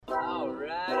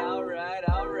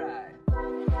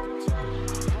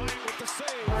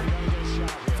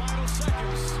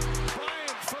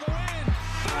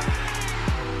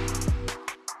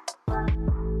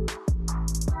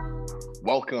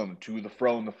Welcome to the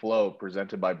Fro and the Flow,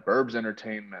 presented by Burbs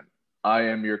Entertainment. I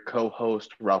am your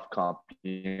co-host, Ralph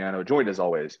Compiano, joined as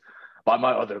always by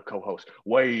my other co-host,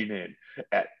 weighing in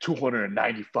at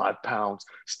 295 pounds,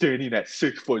 standing at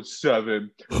 6'7",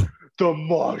 the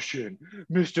Martian,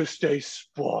 Mr. Stay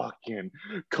Sparking,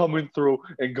 coming through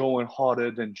and going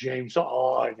harder than James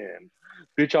Harden.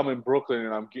 Bitch, I'm in Brooklyn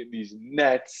and I'm getting these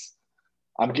nets.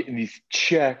 I'm getting these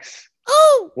checks.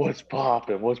 Oh, What's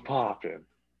popping? What's popping?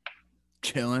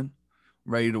 chilling,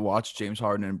 ready to watch James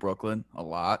Harden in Brooklyn a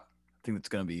lot. I think it's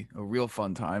going to be a real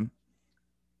fun time.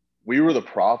 We were the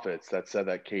prophets that said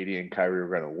that KD and Kyrie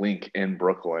were going to link in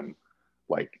Brooklyn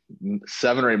like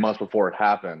 7 or 8 months before it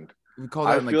happened. We called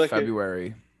that I in like feel like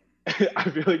February. I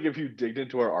feel like if you digged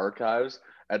into our archives,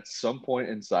 at some point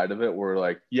inside of it, we're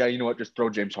like, yeah, you know what? Just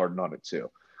throw James Harden on it too.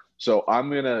 So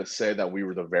I'm going to say that we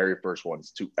were the very first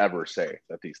ones to ever say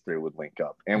that these three would link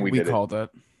up. And we did called it.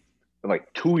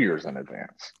 Like 2 years in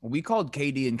advance. We called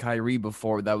KD and Kyrie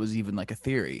before that was even like a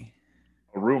theory.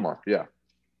 A rumor, yeah.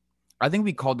 I think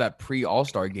we called that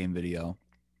pre-All-Star game video.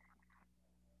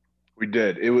 We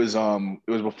did. It was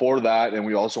before that, and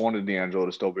we also wanted D'Angelo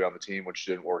to still be on the team, which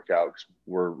didn't work out because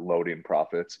we're loading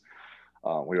profits.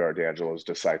 We are D'Angelo's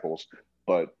disciples.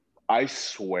 But I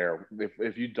swear,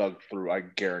 if you dug through, I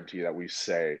guarantee that we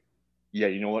say, yeah,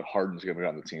 you know what? Harden's going to be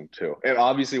on the team too. And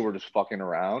obviously, we're just fucking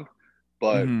around,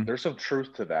 but there's some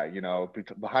truth to that. You know,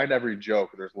 behind every joke,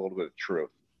 there's a little bit of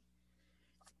truth.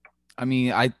 I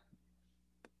mean,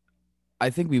 I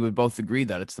think we would both agree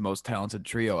that it's the most talented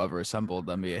trio ever assembled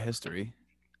in NBA history.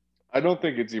 I don't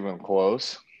think it's even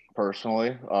close,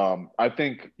 personally. I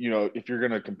think, you know, if you're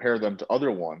going to compare them to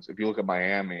other ones, if you look at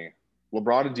Miami,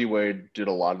 LeBron and D-Wade did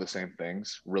a lot of the same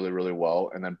things really, really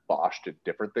well. And then Bosh did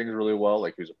different things really well.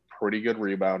 Like he was a pretty good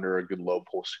rebounder, a good low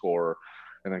post scorer,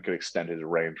 and then could extend his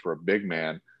range for a big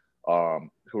man.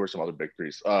 Who are some other big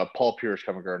threes? Paul Pierce,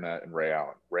 Kevin Garnett, and Ray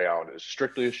Allen. Ray Allen is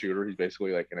strictly a shooter. He's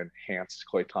basically like an enhanced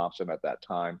Klay Thompson at that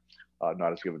time.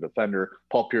 Not as good of a defender.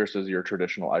 Paul Pierce is your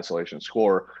traditional isolation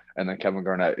scorer, and then Kevin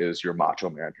Garnett is your macho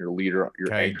man, your leader,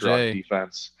 your anchor on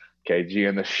defense. KG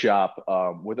in the shop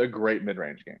with a great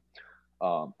mid-range game.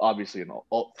 Obviously,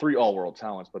 three all-world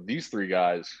talents, but these three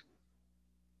guys,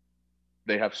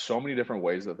 they have so many different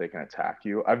ways that they can attack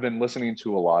you. I've been listening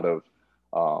to a lot of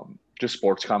just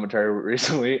sports commentary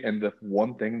recently, and the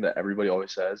one thing that everybody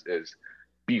always says is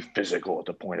be physical at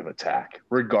the point of attack,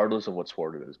 regardless of what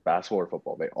sport it is, basketball or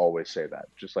football. They always say that.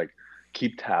 Just like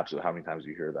keep tabs of how many times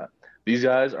you hear that. These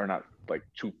guys are not like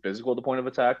too physical at the point of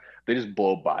attack. They just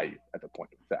blow by you at the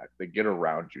point of attack. They get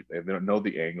around you. They don't know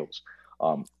the angles.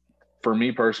 For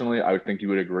me personally, I would think you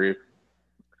would agree.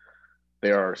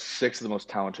 They are 6 of the most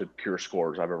talented pure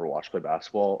scorers I've ever watched play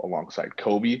basketball, alongside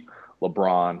Kobe,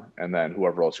 LeBron, and then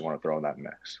whoever else you want to throw in that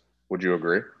mix. Would you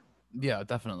agree? Yeah,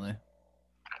 definitely.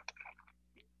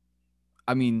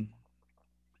 I mean,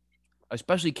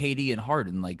 especially KD and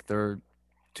Harden, like they're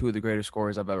 2 of the greatest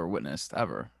scorers I've ever witnessed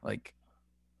ever. Like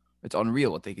it's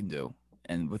unreal what they can do,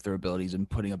 and with their abilities and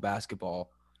putting a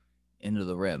basketball into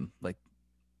the rim. Like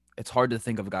it's hard to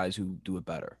think of guys who do it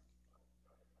better.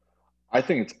 I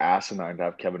think it's asinine to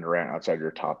have Kevin Durant outside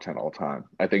your top 10 all time.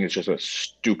 I think it's just a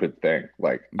stupid thing.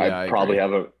 Like Yeah, I probably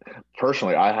agree.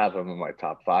 personally, I have him in my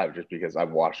top 5 just because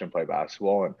I've watched him play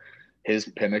basketball and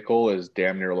his pinnacle is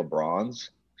damn near LeBron's.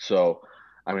 So,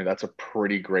 I mean, that's a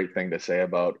pretty great thing to say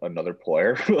about another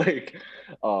player.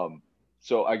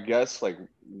 So I guess like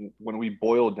when we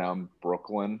boil down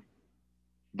Brooklyn,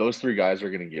 those 3 guys are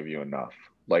going to give you enough.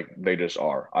 Like they just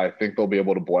are. I think they'll be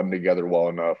able to blend together well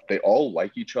enough. They all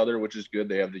like each other, which is good.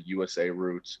 They have the USA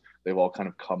roots. They've all kind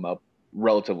of come up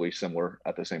relatively similar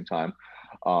at the same time.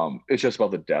 It's just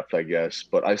about the depth, I guess.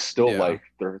 But I still like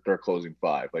their closing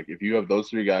 5. Like if you have those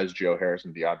 3 guys, Joe Harris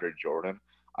and DeAndre Jordan.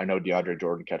 I know DeAndre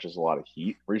Jordan catches a lot of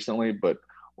heat recently, but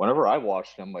whenever I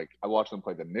watched him, like I watched him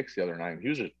play the Knicks the other night, and he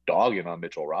was just dogging on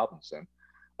Mitchell Robinson.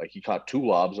 Like he caught 2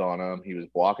 lobs on him. He was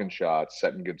blocking shots,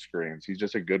 setting good screens. He's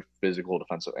just a good physical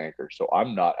defensive anchor. So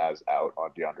I'm not as out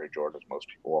on DeAndre Jordan as most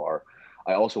people are.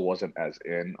 I also wasn't as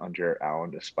in on Jarrett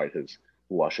Allen despite his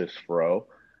luscious fro.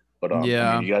 But I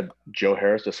mean, you got Joe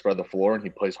Harris to spread the floor, and he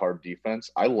plays hard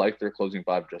defense. I like their closing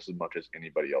 5 just as much as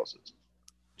anybody else's.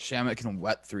 Shamet can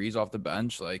wet threes off the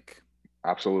bench, like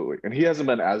absolutely. And he hasn't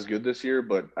been as good this year,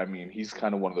 but I mean, he's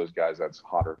kind of one of those guys that's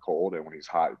hot or cold, and when he's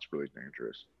hot, it's really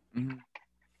dangerous. Mm-hmm.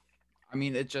 I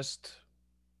mean, it just,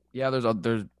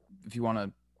 there's if you want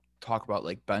to talk about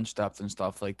like bench depth and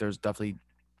stuff, like there's definitely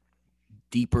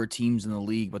deeper teams in the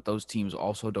league, but those teams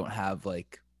also don't have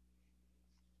like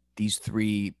these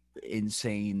 3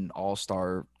 insane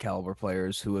all-star caliber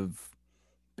players who have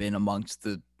been amongst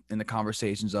the in the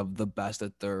conversations of the best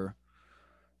at their,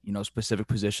 specific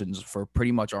positions for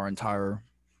pretty much our entire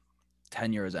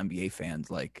tenure as NBA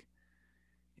fans. Like,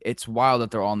 it's wild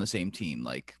that they're all on the same team.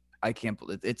 Like, I can't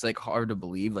believe it's like hard to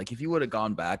believe. Like, if you would have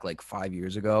gone back like 5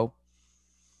 years ago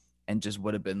and just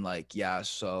would have been like, yeah,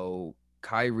 so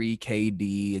Kyrie,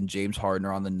 KD, and James Harden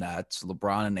are on the Nets.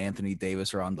 LeBron and Anthony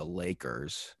Davis are on the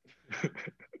Lakers.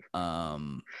 I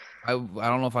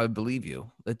don't know if I would believe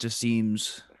you. It just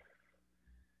seems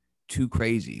too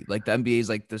crazy. Like the NBA is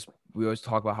like this. We always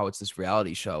talk about how it's this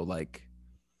reality show. Like,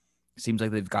 it seems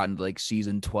like they've gotten to like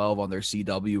season 12 on their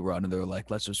CW run, and they're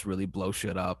like, let's just really blow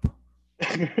shit up.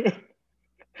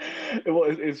 Well,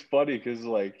 it's funny because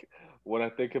like when I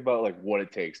think about like what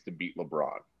it takes to beat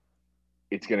LeBron,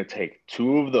 it's going to take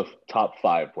two of the top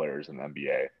five players in the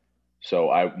NBA.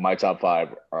 So my top five,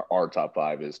 our top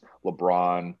five is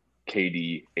LeBron,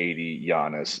 KD, AD,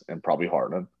 Giannis, and probably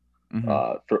Harden.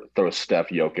 Mm-hmm. Throw Steph,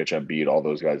 Jokic, Embiid, all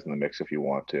those guys in the mix if you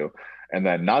want to, and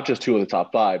then not just two of the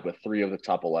top five, but three of the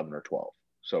top 11 or 12.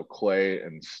 So Clay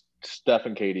and Steph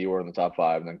and KD were in the top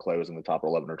five, and then Clay was in the top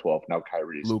 11 or 12. Now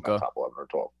Kyrie's in that Luka. top 11 or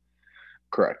 12.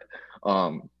 Correct.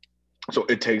 So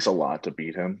it takes a lot to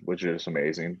beat him, which is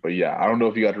amazing. But yeah, I don't know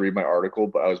if you got to read my article,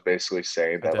 but I was basically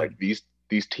saying that like these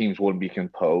teams wouldn't be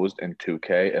composed in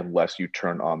 2K unless you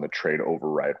turn on the trade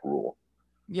override rule.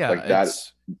 Yeah, like that.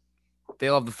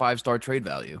 They'll have the 5-star trade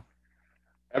value.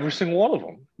 Every single one of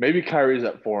them. Maybe Kyrie's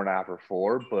at 4.5 or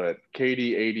 4, but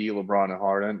KD, AD, LeBron, and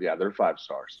Harden, yeah, they're 5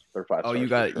 stars. They're 5 stars. Oh,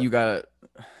 you got.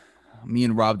 Me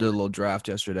and Rob did a little draft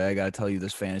yesterday. I got to tell you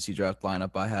this fantasy draft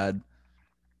lineup I had.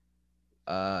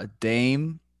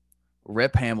 Dame,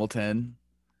 Rip Hamilton,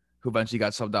 who eventually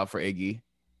got subbed out for Iggy,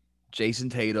 Jason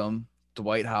Tatum,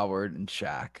 Dwight Howard, and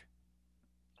Shaq.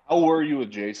 How were you with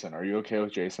Jason? Are you okay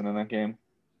with Jason in that game?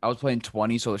 I was playing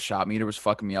 20, so the shot meter was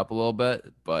fucking me up a little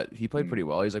bit, but he played pretty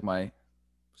well. He's like my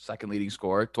second leading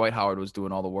scorer. Dwight Howard was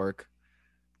doing all the work.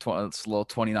 It's a little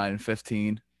 29 and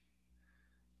 15.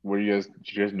 Did you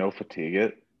guys no fatigue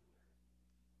it?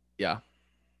 Yeah.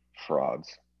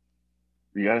 Frauds.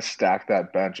 You got to stack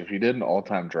that bench. If you did an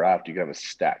all-time draft, you got a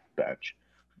stacked bench.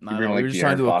 No, we're just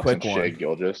trying to do a quick one. Shea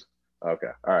Gilgeous. Okay.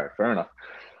 All right. Fair enough.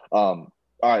 All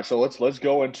right. So let's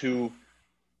go into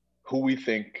who we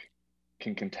think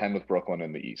can contend with Brooklyn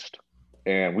in the East.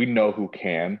 And we know who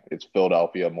can. It's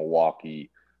Philadelphia,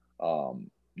 Milwaukee. You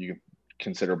can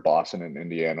consider Boston and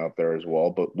Indiana up there as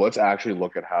well. But let's actually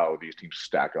look at how these teams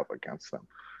stack up against them.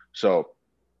 So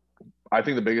I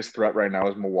think the biggest threat right now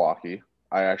is Milwaukee.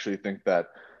 I actually think that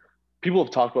people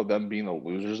have talked about them being the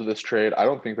losers of this trade. I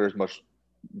don't think there's much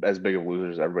as big of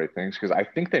losers as everybody thinks because I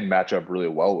think they match up really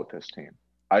well with this team.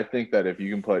 I think that if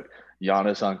you can put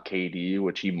Giannis on KD,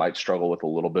 which he might struggle with a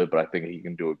little bit, but I think he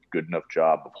can do a good enough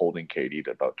job of holding KD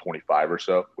to about 25 or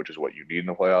so, which is what you need in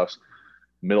the playoffs.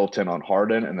 Middleton on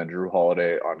Harden, and then Jrue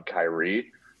Holiday on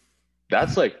Kyrie.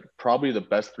 That's like probably the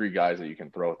best three guys that you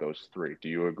can throw at those three. Do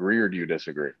you agree or do you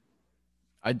disagree?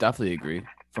 I definitely agree.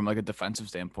 From like a defensive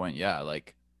standpoint, yeah.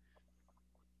 Like,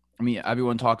 I mean,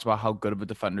 everyone talks about how good of a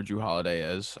defender Jrue Holiday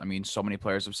is. I mean, so many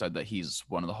players have said that he's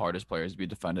one of the hardest players to be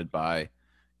defended by.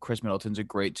 Chris Middleton's a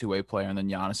great two-way player, and then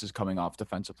Giannis is coming off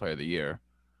Defensive Player of the Year.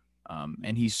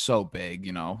 And he's so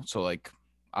big, So, like,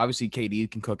 obviously KD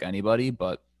can cook anybody,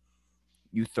 but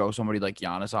you throw somebody like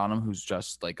Giannis on him who's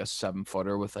just like a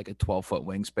 7-footer with like a 12-foot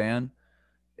wingspan,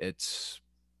 it's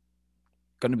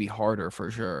going to be harder for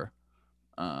sure.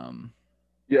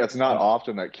 Yeah, it's not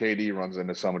often that KD runs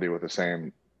into somebody with the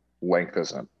same length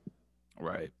as him.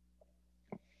 Right.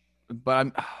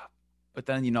 But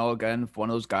then, again, if one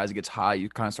of those guys gets high, you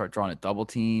kind of start drawing a double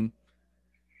team.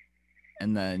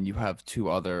 And then you have two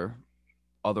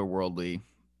otherworldly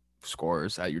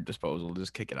scorers at your disposal to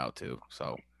just kick it out to.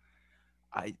 So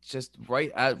I just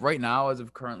right now, as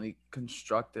of currently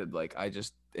constructed, like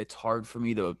it's hard for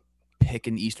me to pick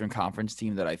an Eastern Conference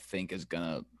team that I think is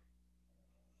gonna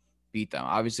beat them.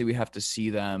 Obviously, we have to see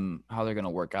them how they're gonna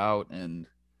work out and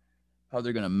how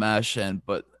they're gonna mesh.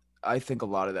 But I think a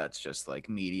lot of that's just like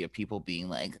media people being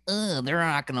like, "Oh, they're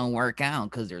not gonna work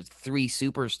out because there's 3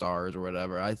 superstars or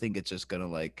whatever." I think it's just gonna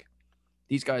like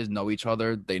these guys know each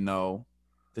other. They know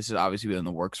this has obviously been in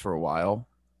the works for a while.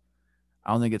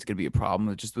 I don't think it's gonna be a problem.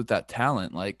 It's just with that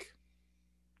talent, like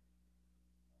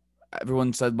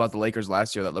everyone said about the Lakers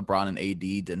last year that LeBron and AD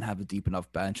didn't have a deep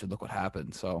enough bench, and look what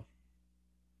happened. So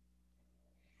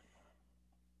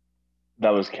that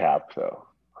was cap, though.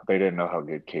 They didn't know how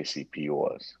good KCP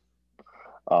was.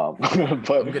 But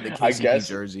I'm getting the KCP I guess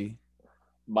jersey.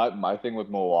 My thing with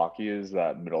Milwaukee is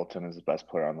that Middleton is the best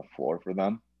player on the floor for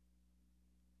them.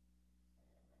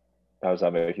 How does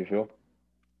that make you feel?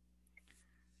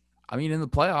 I mean, in the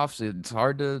playoffs, it's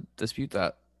hard to dispute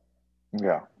that.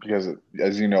 Yeah, because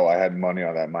as you know, I had money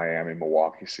on that Miami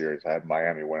Milwaukee series. I had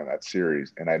Miami winning that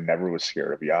series, and I never was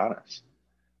scared, to be honest.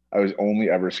 I was only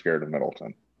ever scared of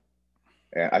Middleton.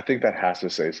 And I think that has to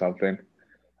say something.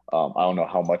 I don't know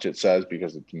how much it says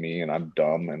because it's me and I'm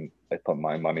dumb and I put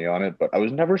my money on it, but I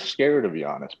was never scared, to be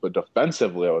honest. But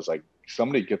defensively, I was like,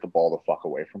 somebody get the ball the fuck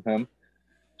away from him.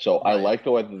 So I Right. like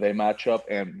the way that they match up.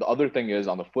 And the other thing is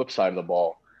on the flip side of the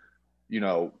ball,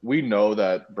 we know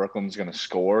that Brooklyn's going to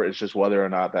score. It's just whether or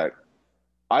not that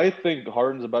I think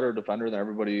Harden's a better defender than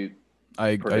everybody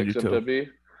I do predicts him to too, be.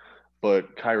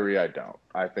 But Kyrie, I don't.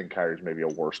 I think Kyrie's maybe a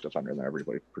worse defender than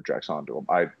everybody projects onto him.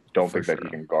 I don't for think that he sure.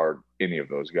 can guard any of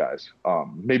those guys.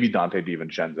 Maybe Dante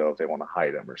DiVincenzo if they want to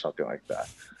hide him or something like that.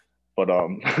 But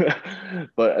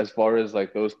but as far as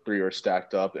like those three are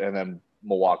stacked up, and then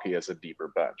Milwaukee has a deeper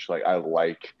bench. Like I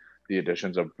like the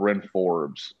additions of Bryn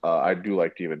Forbes. I do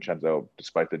like DiVincenzo,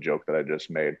 despite the joke that I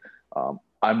just made.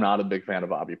 I'm not a big fan of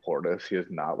Bobby Portis. He has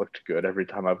not looked good every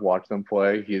time I've watched him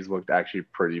play. He's looked actually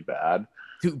pretty bad.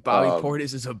 Dude, Bobby Um,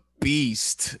 Portis is a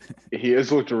beast. he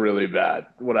has looked really bad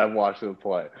when I've watched him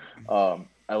play.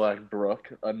 I like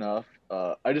Brook enough.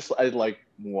 I like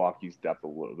Milwaukee's depth a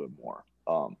little bit more.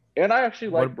 And I actually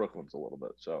What like Brooklyn's a little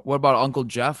bit. So what about Uncle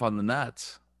Jeff on the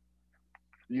Nets?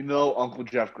 Uncle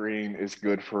Jeff Green is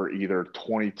good for either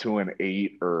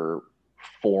 22-8 or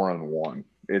 4-1.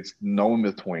 It's no in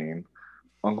between.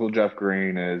 Uncle Jeff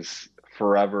Green is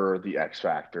forever the X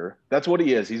factor. That's what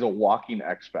he is. He's a walking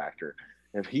X factor.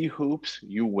 If he hoops,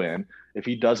 you win. If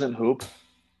he doesn't hoop,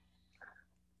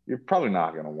 you're probably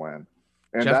not going to win.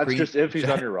 And Jeff that's Green just if he's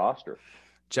on Jeff, your roster.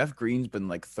 Jeff Green's been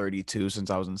like 32 since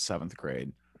I was in 7th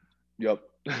grade. Yep.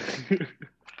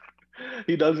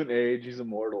 He doesn't age. He's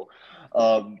immortal.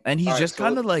 And All he's right. just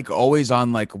kind of like always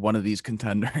on like one of these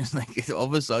contenders. Like all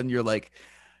of a sudden you're like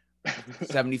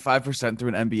 75%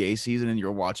 through an NBA season and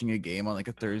you're watching a game on like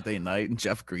a Thursday night and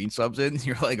Jeff Green subs in. And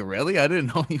you're like, really? I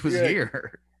didn't know he was Yeah.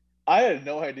 here. I had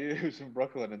no idea he was from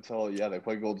Brooklyn until they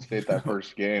played Golden State that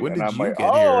first game, When and did I'm you like, get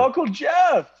oh, here? Uncle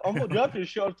Jeff! Uncle Jeff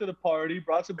just showed up to the party,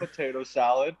 brought some potato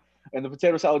salad, and the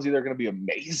potato salad's either going to be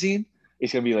amazing,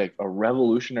 it's going to be like a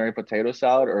revolutionary potato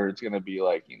salad, or it's going to be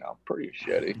like pretty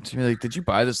shitty. So you're like, did you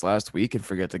buy this last week and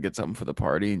forget to get something for the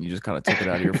party and you just kind of took it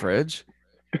out of your fridge?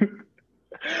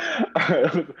 All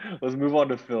right, let's move on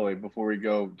to Philly before we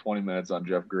go 20 minutes on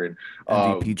Jeff Green.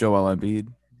 MVP Joel Embiid.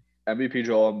 MVP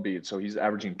Joel Embiid. So he's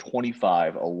averaging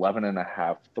 25, 11 and a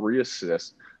half, 3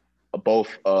 assists, both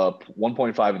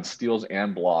 1.5 in steals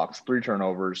and blocks, 3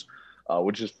 turnovers,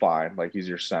 which is fine. Like he's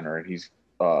your center and he's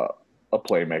a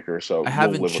playmaker, so I you'll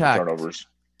haven't live with the checked. turnovers.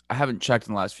 I haven't checked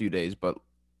in the last few days, but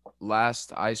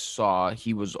last I saw,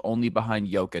 he was only behind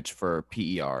Jokic for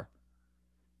PER.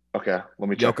 Okay, let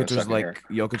me check in a second here.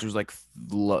 Jokic was like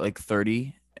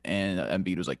 30 and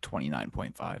Embiid was like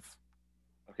 29.5.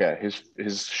 Okay,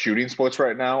 his shooting splits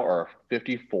right now are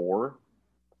 54,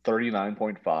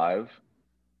 39.5,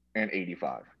 and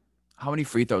 85. How many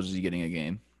free throws is he getting a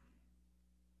game?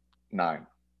 9.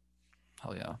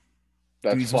 Hell yeah.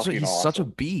 Dude, That's fucking he's such a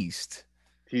awesome. beast.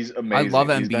 He's I love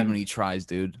amazing. Embiid when he tries,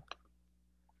 dude.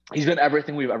 He's been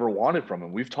everything we've ever wanted from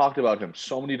him. We've talked about him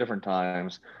so many different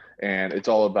times, and it's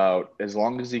all about as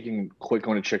long as he can quit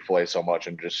going to Chick-fil-A so much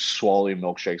and just swallow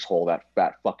milkshakes whole, that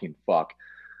fat fucking fuck,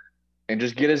 and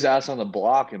just get his ass on the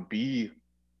block and be,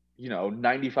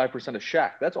 95% of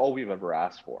Shaq. That's all we've ever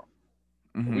asked for.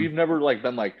 Mm-hmm. We've never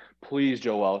been like, please,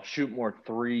 Joel, shoot more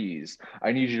threes.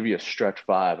 I need you to be a stretch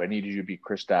five. I need you to be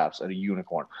Kristaps and a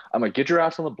unicorn. I'm like, get your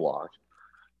ass on the block,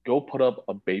 go put up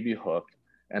a baby hook,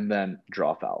 and then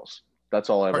draw fouls. That's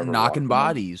all I've Start ever wanted knocking from him,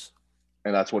 bodies.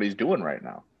 and that's what he's doing right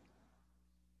now.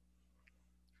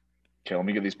 Okay, let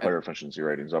me get these player efficiency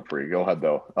ratings up for you. Go ahead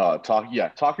though. Talk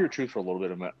your truth for a little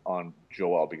bit on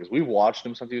Joel because we've watched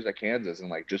him since he was at Kansas, and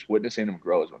like just witnessing him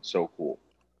grow has been so cool.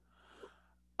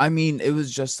 I mean, it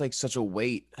was just like such a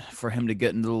wait for him to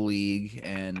get into the league.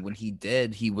 And when he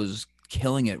did, he was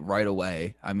killing it right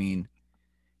away. I mean,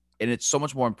 and it's so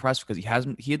much more impressive because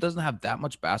he doesn't have that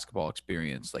much basketball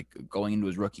experience, like going into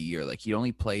his rookie year. Like he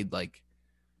only played like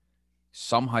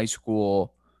some high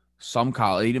school, some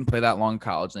college. He didn't play that long in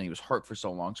college, and he was hurt for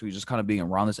so long. So he's just kind of being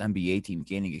around this NBA team,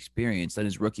 gaining experience. Then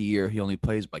his rookie year, he only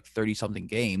plays like 30 something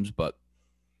games, but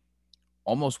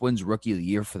almost wins rookie of the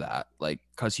year for that, like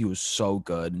because he was so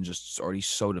good and just already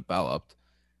so developed.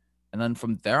 And then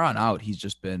from there on out, he's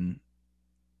just been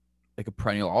like a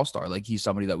perennial all-star. Like he's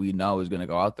somebody that we know is going to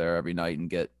go out there every night and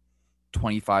get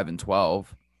 25 and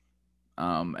 12.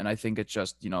 And I think it's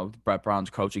just, Brett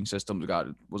Brown's coaching system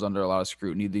was under a lot of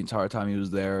scrutiny the entire time he was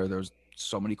there. There's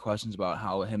so many questions about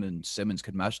how him and Simmons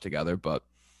could mesh together. But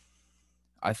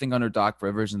I think under Doc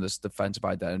Rivers and this defensive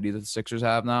identity that the Sixers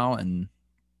have now, and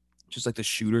just like the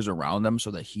shooters around them,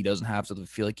 so that he doesn't have to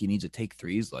feel like he needs to take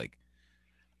threes. Like,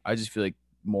 I just feel like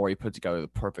Morey put together the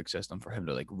perfect system for him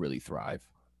to like really thrive.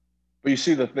 But you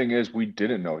see, the thing is, we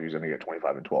didn't know he was going to get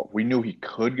 25 and 12. We knew he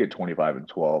could get 25 and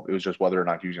 12. It was just whether or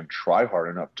not he was going to try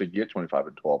hard enough to get 25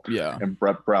 and 12. Yeah. And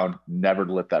Brett Brown never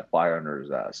lit that fire under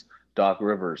his ass. Doc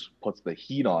Rivers puts the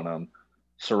heat on him,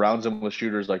 surrounds him with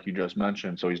shooters like you just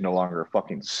mentioned, so he's no longer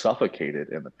fucking suffocated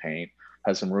in the paint,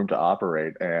 has some room to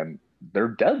operate, and they're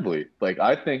deadly. Like,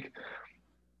 I think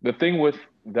the thing with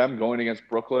them going against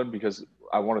Brooklyn, because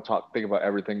I want to think about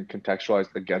everything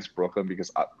contextualized against Brooklyn, because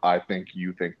I think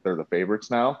you think they're the favorites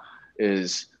now,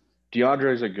 is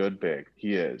DeAndre is a good big.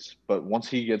 He is. But once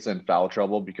he gets in foul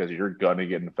trouble, because you're going to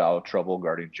get in foul trouble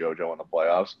guarding JoJo in the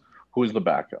playoffs, who's the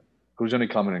backup? Who's going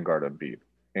to come in and guard Embiid?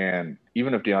 And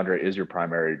even if DeAndre is your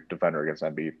primary defender against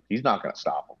Embiid, he's not going to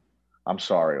stop him. I'm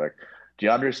sorry. Like,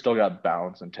 DeAndre's still got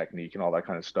balance and technique and all that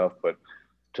kind of stuff, but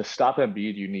to stop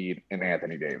Embiid, you need an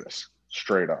Anthony Davis,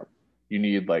 straight up. You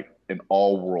need like an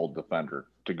all-world defender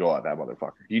to go at that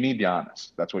motherfucker. You need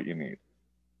Giannis. That's what you need.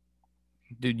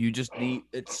 Dude, you just need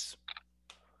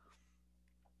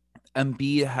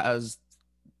Embiid has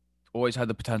always had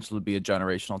the potential to be a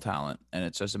generational talent, and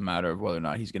it's just a matter of whether or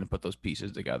not he's going to put those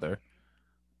pieces together.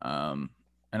 And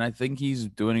I think he's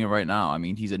doing it right now. I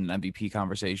mean, he's in an MVP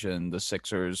conversation. The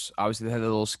Sixers, obviously, they had a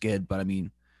little skid, but I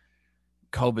mean,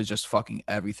 COVID's just fucking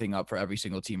everything up for every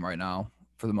single team right now,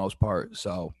 for the most part.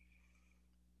 So,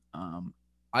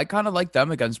 I kind of like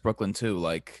them against Brooklyn too.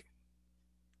 Like,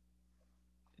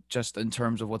 just in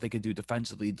terms of what they could do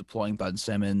defensively, deploying Ben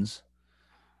Simmons,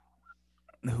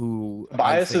 who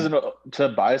Bias is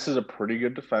a pretty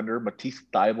good defender. Matisse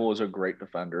Thybulle is a great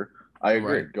defender. I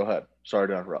agree. Right. Go ahead. Sorry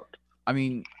to interrupt. I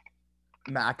mean,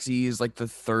 Maxey is like the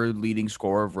third leading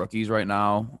scorer of rookies right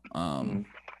now. I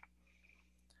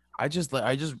just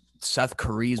Seth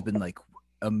Curry's been like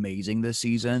amazing this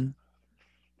season.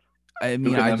 I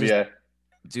mean, I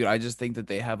just think that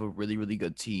they have a really, really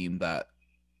good team that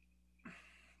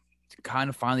kind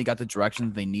of finally got the direction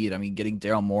that they need. I mean, getting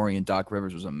Daryl Morey and Doc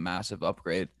Rivers was a massive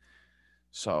upgrade.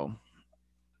 So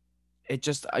it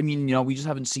just, I mean, you know, we just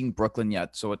haven't seen Brooklyn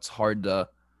yet. So it's hard to,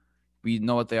 we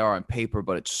know what they are on paper,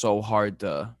 but it's so hard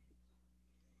to,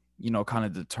 you know, kind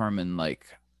of determine like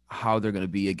how they're going to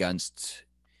be against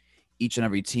each and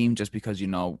every team, just because, you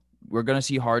know, we're going to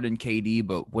see Harden, KD,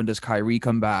 but when does Kyrie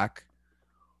come back?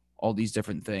 All these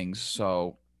different things.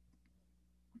 So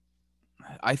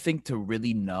I think to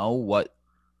really know what,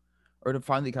 or to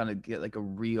finally kind of get like a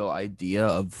real idea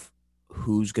of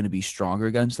who's going to be stronger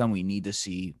against them, we need to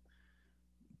see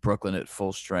Brooklyn at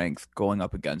full strength going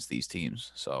up against these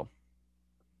teams. So,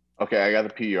 okay, I got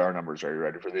the PER numbers. Are you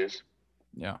ready for these?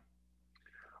 Yeah.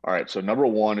 All right. So number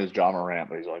one is Ja Morant,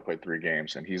 but he's only played 3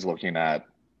 games, and he's looking at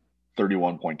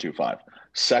 31.25.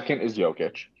 Second is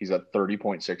Jokic. He's at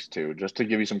 30.62. Just to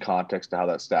give you some context to how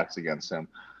that stacks against him,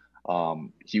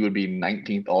 he would be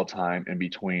 19th all time in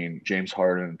between James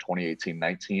Harden in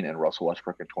 2018-19 and Russell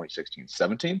Westbrook in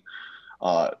 2016-17.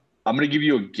 I'm going to give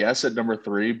you a guess at number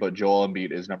 3, but Joel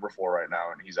Embiid is number 4 right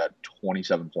now, and he's at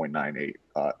 27.98.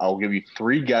 I'll give you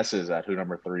 3 guesses at who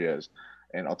number 3 is,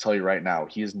 and I'll tell you right now,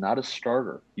 he is not a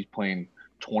starter. He's playing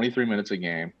 23 minutes a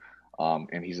game,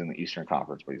 and he's in the Eastern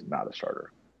Conference, but he's not a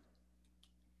starter.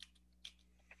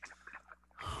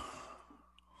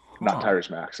 Not Tyrese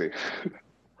Maxey.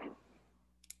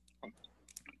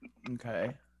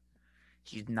 Okay.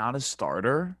 He's not a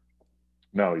starter?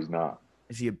 No, he's not.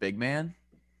 Is he a big man?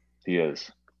 He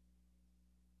is.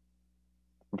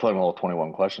 We're playing all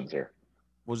 21 questions here.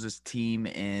 Was this team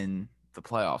in the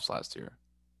playoffs last year?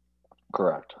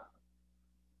 Correct.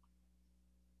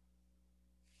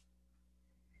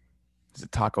 Is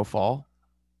it Taco Fall?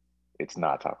 It's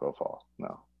not Taco Fall,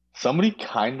 no. Somebody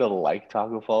kind of like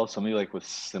Taco Fall. Somebody like with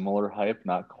similar hype,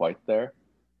 not quite there.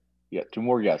 Yeah, 2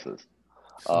 more guesses.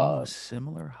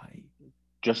 Similar height.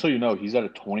 Just so you know, he's at a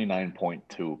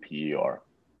 29.2 PER.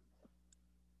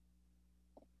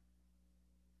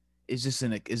 Is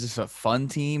this a fun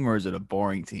team or is it a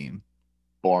boring team?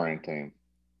 Boring team.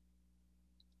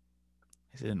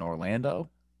 Is it in Orlando?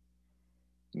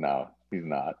 No, he's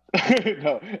not.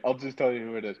 No, I'll just tell you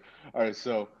who it is. All right,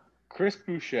 so Chris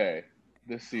Boucher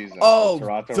this season.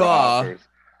 Toronto Raptors.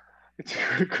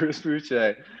 Chris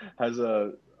Boucher has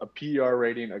a PER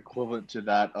rating equivalent to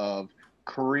that of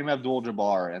Kareem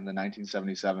Abdul-Jabbar in the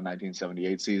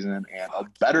 1977-1978 season, and a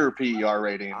better PER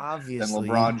rating than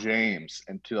LeBron James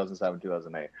in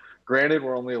 2007-2008. Granted,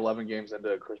 we're only 11 games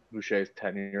into Chris Boucher's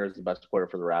tenure as the best player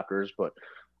for the Raptors, but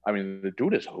I mean, the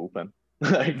dude is hooping.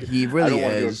 Like, He I really don't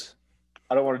want to do is.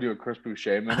 I don't want to do a Chris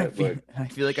Boucher minute, but I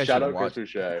feel like I shout should out Chris watch.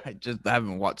 Boucher. I just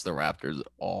haven't watched the Raptors at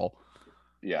all.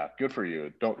 Yeah, good for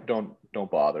you. Don't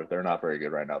bother. They're not very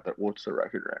good right now. What's the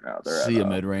record right now? See a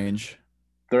mid range.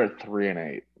 They're at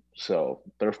 3-8, so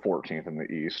they're 14th in the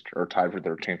East, or tied for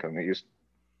 13th in the East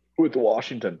with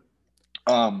Washington.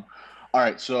 All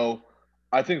right, so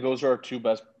I think those are our two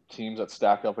best teams that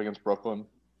stack up against Brooklyn,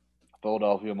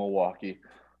 Philadelphia, Milwaukee.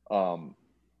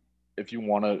 If you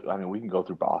want to, I mean, we can go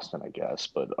through Boston, I guess,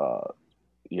 but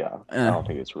yeah, I don't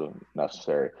think it's really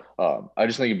necessary. I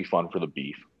just think it'd be fun for the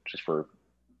beef,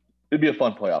 it'd be a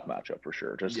fun playoff matchup for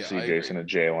sure, just to see Jason and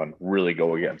Jalen really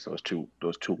go against those two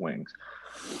wings.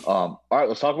 All right,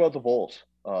 let's talk about the Bulls.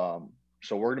 So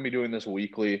we're going to be doing this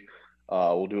weekly.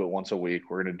 We'll do it once a week.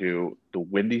 We're going to do the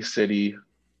Windy City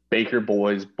Baker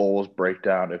Boys Bulls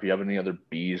breakdown. If you have any other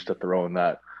B's to throw in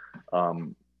that,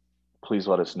 please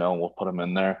let us know and we'll put them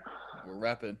in there.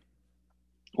 We're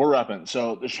repping.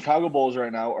 So the Chicago Bulls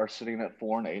right now are sitting at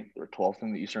 4-8. They're 12th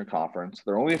in the Eastern Conference.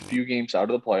 They're only a few games out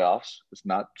of the playoffs. It's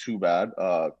not too bad.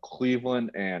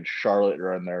 Cleveland and Charlotte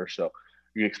are in there, so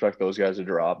you expect those guys to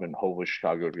drop and hopefully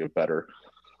Chicago to get better.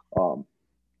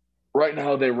 Right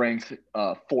now they ranked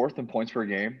fourth in points per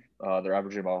game. They're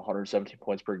averaging about 117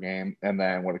 points per game. And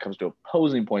then when it comes to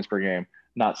opposing points per game,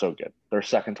 not so good. They're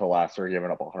second to last. They're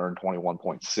giving up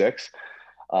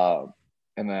 121.6.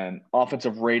 And then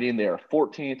offensive rating, they are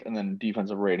 14th. And then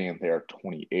defensive rating, they are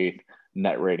 28th.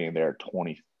 Net rating, they are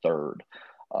 23rd.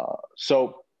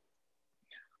 So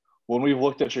when we've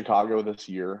looked at Chicago this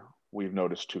year, we've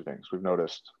noticed two things. We've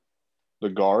noticed the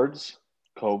guards,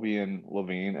 Kobe and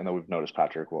Levine, and then we've noticed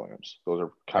Patrick Williams. Those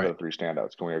are kind of the three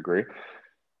standouts. Can we agree?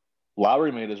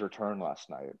 Lowry made his return last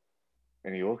night,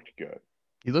 and he looked good.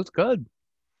 He looked good.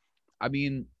 I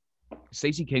mean,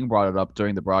 Stacey King brought it up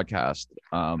during the broadcast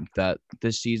that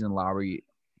this season Lowry,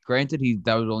 granted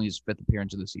that was only his fifth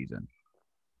appearance of the season,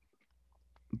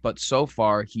 but so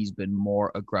far he's been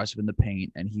more aggressive in the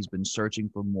paint and he's been searching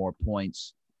for more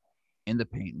points in the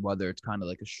paint, whether it's kind of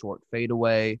like a short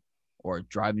fadeaway or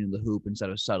driving to the hoop instead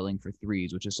of settling for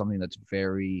threes, which is something that's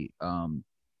very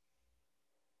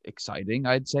exciting,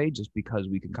 I'd say, just because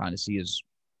we can kind of see his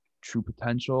true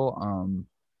potential.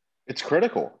 It's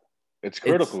critical. It's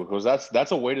critical because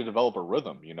that's a way to develop a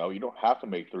rhythm. You know, you don't have to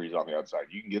make threes on the outside.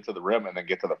 You can get to the rim and then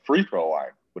get to the free throw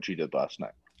line, which he did last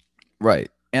night.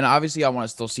 Right. And obviously I want to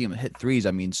still see him hit threes.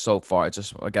 I mean, so far, it's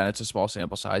a small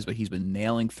sample size, but he's been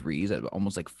nailing threes at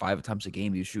almost like 5 attempts a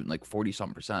game. He's shooting like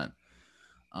 40-something%,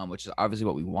 which is obviously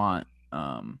what we want.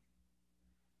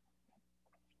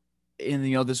 And,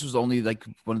 you know, this was only like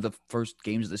one of the first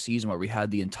games of the season where we had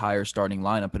the entire starting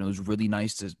lineup, and it was really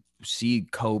nice to see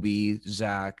Kobe,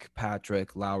 Zach,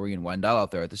 Patrick, Lowry, and Wendell out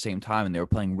there at the same time, and they were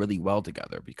playing really well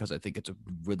together because I think it's a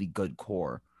really good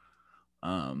core.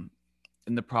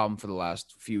 And the problem for the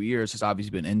last few years has obviously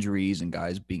been injuries and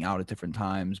guys being out at different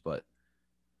times, but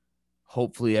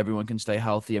hopefully everyone can stay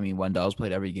healthy. I mean, Wendell's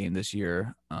played every game this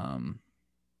year.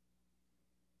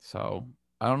 So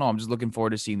I don't know. I'm just looking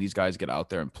forward to seeing these guys get out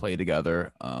there and play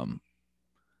together.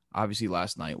 Obviously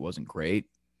last night wasn't great.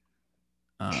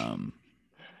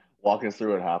 Walk us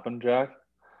through what happened, Jack.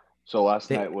 So last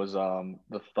night was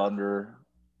the Thunder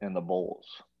and the Bulls.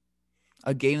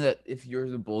 A game that if you're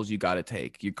the Bulls, you got to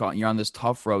take. You're on this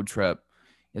tough road trip.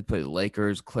 You have to play the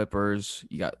Lakers, Clippers.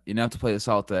 You have to play the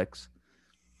Celtics.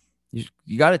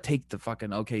 You got to take the fucking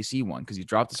OKC one because you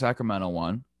dropped the Sacramento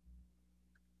one.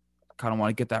 Kind of want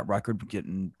to get that record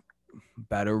getting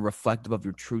better, reflective of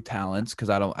your true talents, because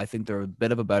I think they're a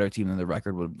bit of a better team than the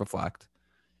record would reflect.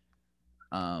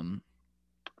 But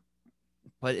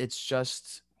it's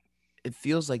just, it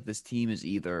feels like this team is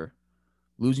either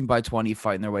losing by 20,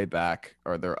 fighting their way back,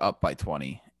 or they're up by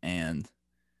 20 and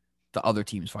the other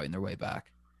team's fighting their way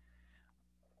back.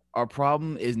 Our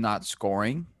problem is not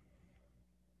scoring.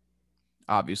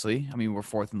 Obviously, I mean, we're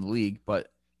fourth in the league,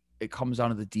 but it comes down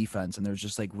to the defense, and there's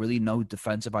just like really no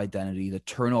defensive identity. The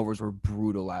turnovers were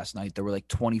brutal last night. There were like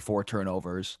 24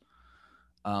 turnovers,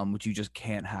 which you just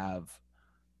can't have.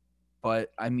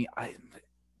 But I mean,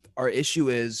 our issue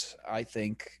is, I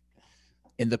think,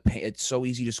 in the paint. It's so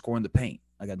easy to score in the paint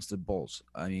against the Bulls.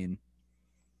 I mean,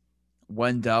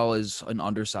 Wendell is an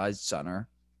undersized center.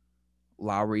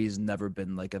 Lowry's never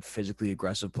been like a physically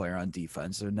aggressive player on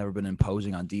defense. They've never been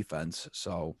imposing on defense.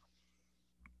 So,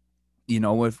 you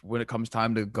know, when it comes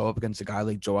time to go up against a guy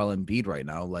like Joel Embiid right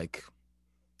now, like,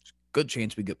 good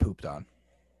chance we get pooped on.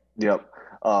 Yep.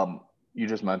 You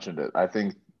just mentioned it. I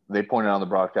think they pointed out on the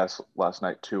broadcast last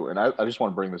night too, and I just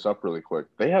want to bring this up really quick.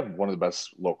 They have one of the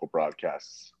best local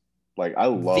broadcasts. Like I The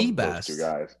love those two best.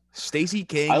 guys. Stacey I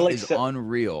King like is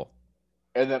unreal.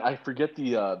 and then I forget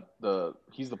the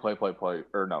he's the play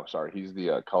or no, sorry, he's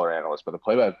the color analyst, but the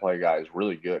play guy is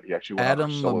really good. He actually went on Adam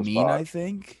Priscilla's Lamine, pod. I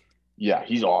think. Yeah,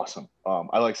 he's awesome.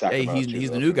 I like Yeah, Sacramento too, he's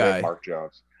the though. new So they have guy. Mark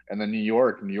Jones, and then New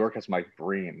York has Mike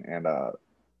Breen and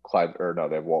Clyde, or no,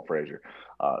 they have Walt Frazier.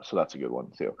 So that's a good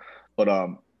one too.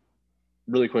 But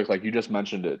really quick, like you just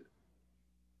mentioned it,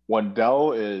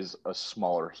 Wendell is a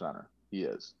smaller center. He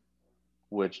is,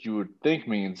 which you would think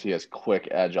means he has quick,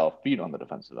 agile feet on the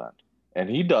defensive end. And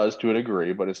he does to a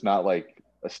degree, but it's not like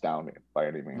astounding by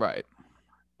any means. Right.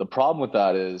 The problem with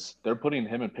that is they're putting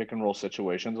him in pick and roll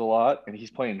situations a lot, and he's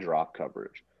playing drop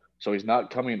coverage. So he's not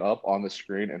coming up on the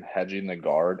screen and hedging the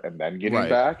guard and then getting Right.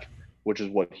 back, which is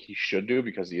what he should do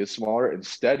because he is smaller.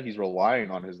 Instead, he's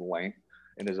relying on his length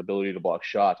and his ability to block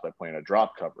shots by playing a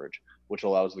drop coverage, which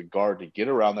allows the guard to get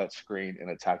around that screen and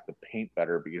attack the paint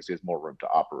better because he has more room to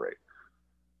operate.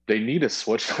 They need to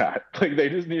switch that. Like they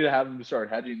just need to have him start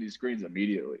hedging these screens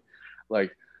immediately.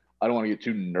 Like I don't want to get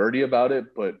too nerdy about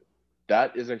it, but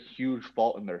that is a huge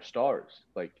fault in their stars.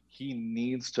 Like he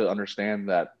needs to understand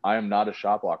that I am not a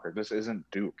shot blocker. This isn't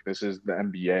Duke. This is the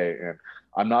NBA, and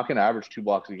I'm not going to average 2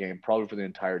 blocks a game probably for the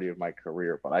entirety of my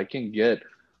career. But I can get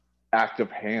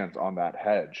active hands on that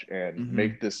hedge and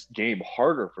make this game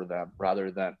harder for them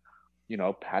rather than,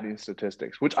 padding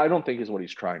statistics, which I don't think is what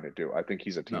he's trying to do. I think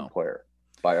he's a team player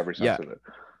by every sense of it.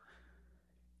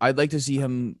 I'd like to see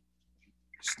him.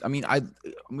 I mean,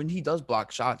 when he does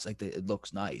block shots, like it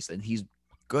looks nice and he's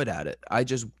good at it. I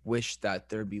just wish that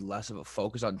there'd be less of a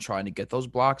focus on trying to get those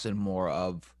blocks and more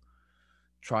of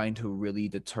trying to really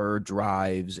deter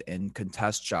drives and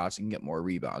contest shots and get more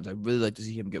rebounds. I'd really like to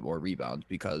see him get more rebounds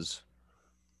because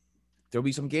there'll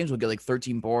be some games we'll get like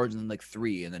 13 boards and then like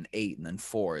 3 and then 8 and then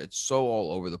 4. It's so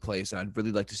all over the place. And I'd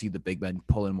really like to see the big men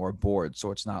pull in more boards so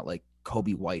it's not like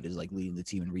Kobe White is like leading the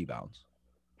team in rebounds.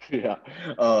 Yeah.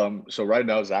 So right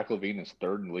now, Zach LaVine is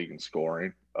third in the league in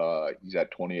scoring. He's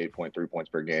at 28.3 points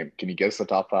per game. Can you guess the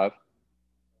top 5?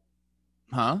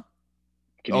 Huh?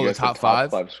 Can you guess the top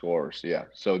five 5 scores? Yeah.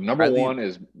 So number Bradley, 1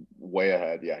 is way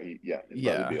ahead. Bradley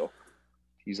Beal.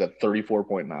 He's at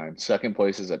 34.9. Second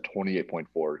place is at 28.4.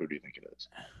 Who do you think it is?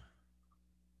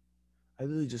 I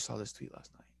literally just saw this tweet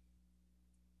last night.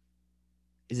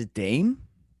 Is it Dame?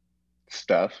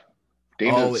 Steph.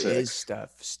 Dame is it is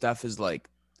Steph. Steph is like,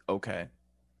 okay.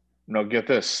 No, get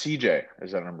this. CJ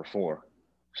is at number 4.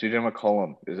 CJ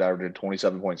McCollum is averaging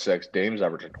 27.6. Dame's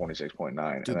averaging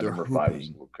 26.9. And then number 5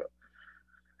 is Luka.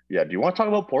 Yeah. Do you want to talk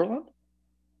about Portland?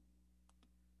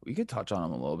 We could touch on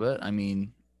them a little bit. I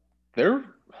mean,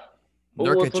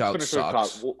 Nurkic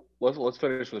sucks. Let's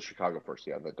finish with Chicago first.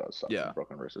 Yeah, that does suck. Yeah.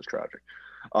 Broken wrist is tragic.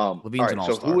 LaVine's an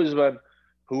all-star. So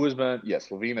who has been? Yes,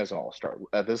 LaVine is an all-star.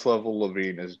 At this level,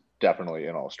 LaVine is definitely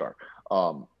an all-star.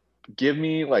 Give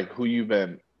me like who you've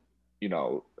been,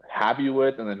 happy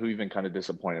with, and then who you've been kind of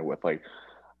disappointed with. Like,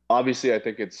 obviously, I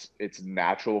think it's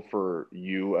natural for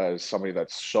you as somebody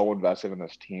that's so invested in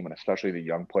this team, and especially the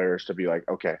young players, to be like,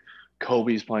 okay,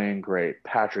 Kobe's playing great,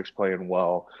 Patrick's playing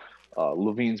well.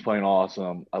 LaVine's playing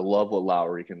awesome. I love what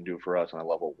Lowry can do for us, and I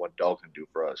love what Wendell can do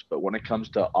for us. But when it comes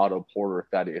to Otto Porter,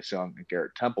 Thaddeus Young, and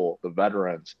Garrett Temple, the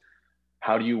veterans,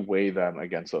 how do you weigh them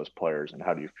against those players, and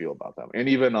how do you feel about them? And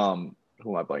even who am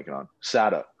I blanking on?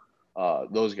 Sada,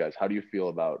 those guys. How do you feel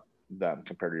about them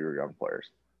compared to your young players?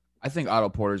 I think Otto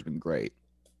Porter's been great.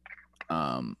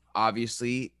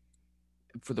 Obviously,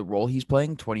 for the role he's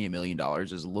playing, $28 million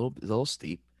is a little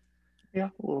steep. Yeah,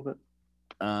 a little bit.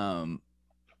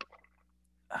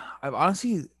 I've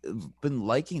honestly been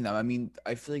liking them. I mean,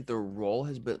 I feel like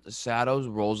Sato's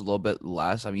role's a little bit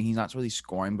less. I mean, he's not really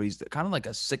scoring, but he's kind of like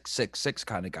a 6'6"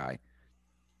 kind of guy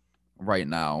right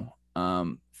now.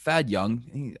 Thad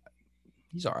Young,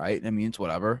 he's all right. I mean, it's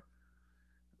whatever.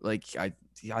 Like, I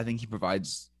think he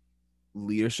provides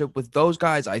leadership with those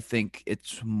guys. I think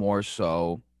it's more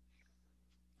so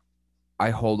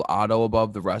I hold Otto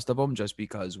above the rest of them just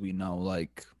because we know,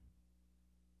 like,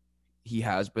 he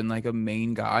has been like a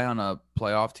main guy on a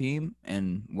playoff team,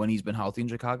 and when he's been healthy in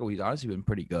Chicago, he's honestly been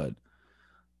pretty good.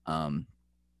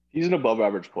 He's an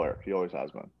above-average player. He always has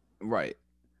been. Right.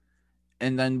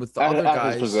 And then with the other guys,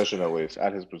 at his position, at least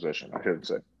at his position, I should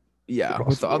say. Yeah,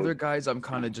 with the other guys, I'm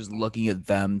kind of just looking at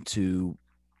them to,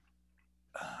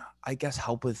 I guess,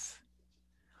 help with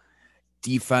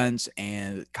defense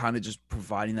and kind of just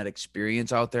providing that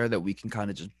experience out there that we can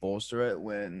kind of just bolster it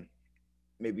when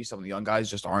maybe some of the young guys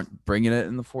just aren't bringing it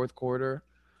in the fourth quarter.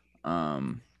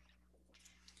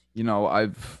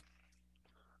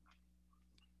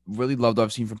 really loved what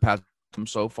I've seen from Pat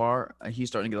so far. He's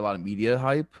starting to get a lot of media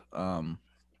hype.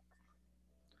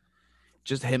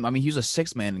 Just him. I mean, he was a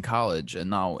sixth man in college,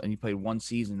 and he played one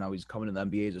season. Now he's coming to the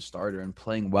NBA as a starter and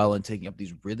playing well and taking up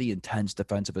these really intense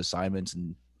defensive assignments,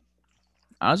 and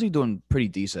honestly doing pretty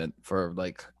decent for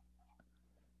like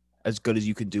as good as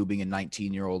you could do being a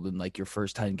 19-year-old in like your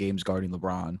first 10 games guarding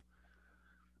LeBron.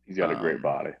 He's got a great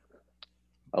body.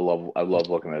 I love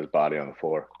looking at his body on the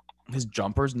floor. His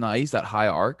jumper's nice, that high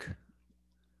arc.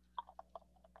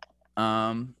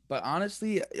 But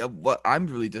honestly, what I'm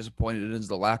really disappointed in is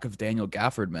the lack of Daniel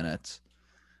Gafford minutes.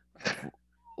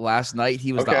 Last night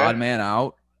he was the odd man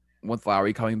out with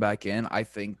Lowry coming back in. I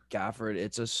think Gafford,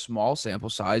 it's a small sample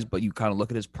size, but you kind of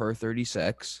look at his per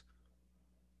 36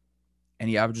 and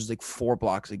he averages like 4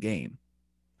 blocks a game.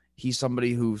 He's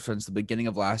somebody who, since the beginning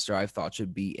of last year, I thought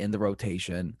should be in the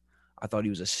rotation. I thought he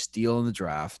was a steal in the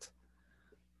draft.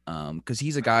 Because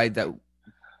he's a guy that,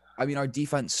 I mean, our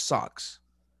defense sucks.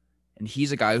 And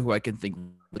he's a guy who I can think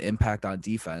will impact on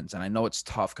defense. And I know it's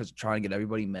tough because trying to get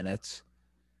everybody minutes.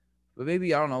 But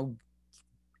maybe, I don't know,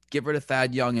 get rid of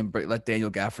Thad Young and let Daniel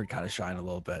Gafford kind of shine a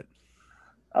little bit.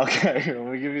 Okay,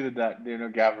 let me give you the Daniel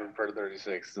Gafford per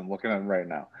 36. I'm looking at him right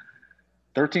now.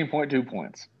 13.2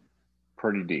 points.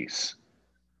 Pretty decent.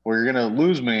 Where you're going to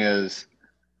lose me is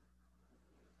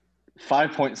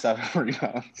 5.7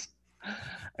 rebounds.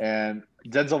 And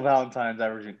Denzel Valentine's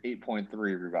averaging 8.3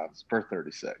 rebounds per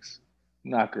 36.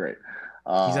 Not great.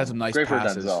 He's had some nice great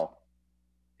passes. For Denzel.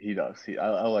 He does.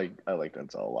 I like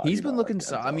Denzel a lot. He's been looking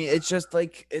so. I mean, it's just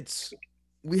like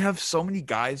we have so many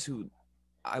guys who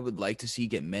I would like to see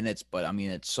get minutes, but I mean,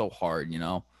 it's so hard, you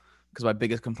know. Because my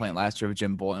biggest complaint last year with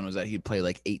Jim Bolton was that he'd play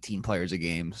like 18 players a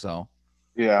game. So.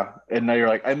 Yeah, and now you're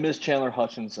like, I miss Chandler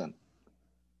Hutchinson.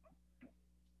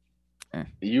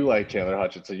 You like Chandler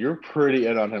Hutchinson. You're pretty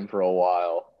in on him for a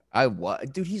while.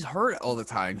 Dude, he's hurt all the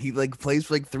time. He like plays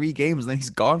for like 3 games and then he's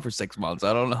gone for 6 months.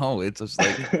 I don't know. It's just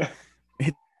like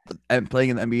and playing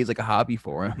in the NBA is like a hobby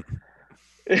for him.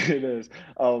 It is.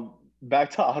 Back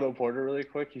to Otto Porter really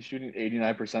quick. He's shooting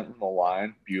 89% from the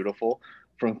line. Beautiful.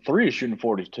 From 3, he's shooting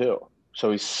 42.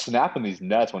 So he's snapping these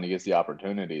nets when he gets the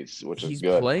opportunities, which is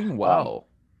good. He's playing well.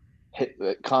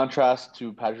 Contrast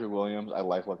to Patrick Williams, I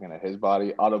like looking at his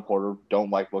body. Otto Porter, don't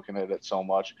like looking at it so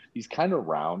much. He's kind of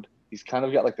round. He's kind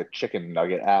of got like the chicken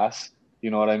nugget ass.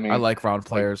 You know what I mean? I like round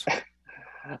players.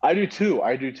 I do too.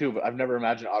 But I've never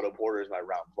imagined Otto Porter as my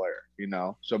round player, you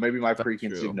know? So maybe my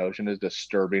preconceived notion is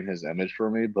disturbing his image for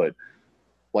me. But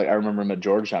like I remember him at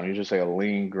Georgetown, he was just like a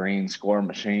lean, green scoring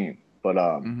machine. But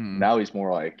now he's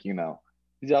more like, you know,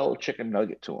 he's got a little chicken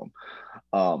nugget to him.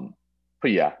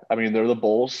 But yeah, I mean, they're the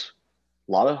Bulls.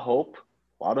 A lot of hope.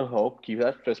 Keep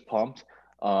that fist pumped.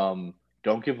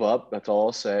 Don't give up. That's all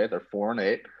I'll say. They're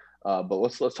 4-8. But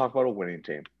let's talk about a winning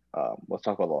team. Let's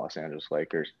talk about the Los Angeles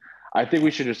Lakers. I think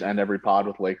we should just end every pod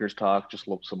with Lakers talk, just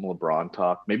some LeBron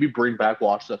talk. Maybe bring back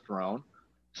Watch the Throne,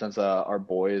 since our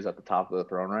boy is at the top of the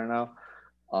throne right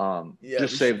now.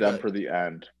 Just save them for the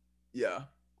end. Yeah.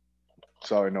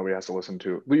 So nobody has to listen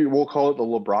to. We'll call it the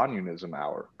LeBronunism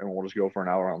hour, and we'll just go for an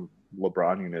hour on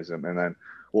LeBronunism, and then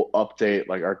we'll update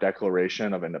like our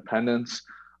Declaration of Independence,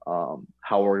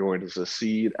 how we're going to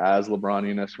secede as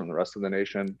LeBronianists from the rest of the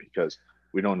nation, because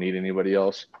we don't need anybody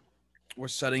else. We're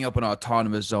setting up an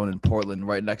autonomous zone in Portland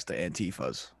right next to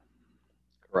Antifa's.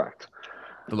 Correct.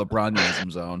 The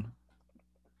LeBronism zone.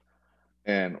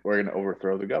 And we're going to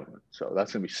overthrow the government. So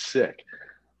that's going to be sick.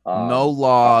 No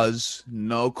laws,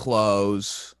 no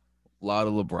clothes, a lot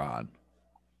of LeBron.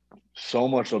 So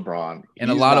much LeBron.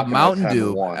 And a lot of Mountain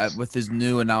Dew with his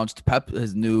new announced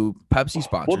Pepsi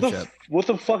sponsorship. What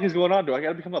the fuck is going on? Do I got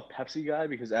to become a Pepsi guy?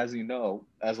 Because as you know,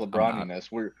 as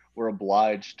LeBronianists, we're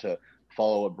obliged to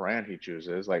follow what brand he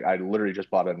chooses. Like I literally just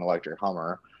bought an electric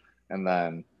Hummer, and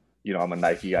then I'm a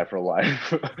Nike guy for life.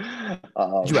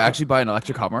 Did you actually buy an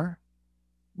electric Hummer?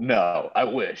 No, I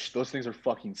wish. Those things are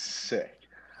fucking sick.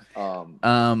 But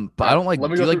I don't like.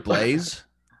 Do you like Blaze?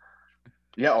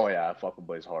 Yeah. Oh yeah. I fuck with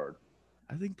Blaze hard.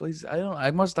 I think Blaze.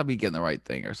 I must not be getting the right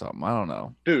thing or something. I don't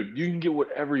know. Dude, you can get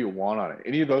whatever you want on it.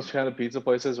 Any of those kind of pizza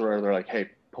places where they're like, "Hey,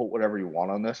 put whatever you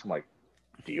want on this." I'm like,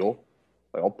 deal.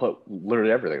 Like I'll put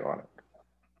literally everything on it.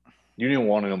 You didn't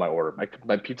want to know my order.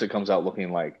 My pizza comes out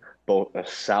looking like both a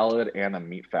salad and a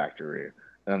meat factory, and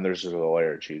then there's just a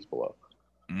layer of cheese below.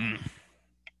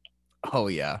 Oh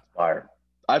yeah. Fire.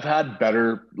 I've had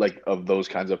better of those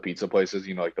kinds of pizza places,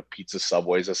 like the pizza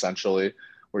subways essentially,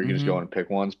 where you can just go and pick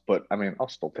ones. But I mean, I'll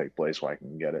still take Blaze where I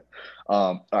can get it.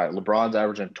 All right, LeBron's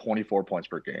averaging 24 points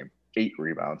per game, 8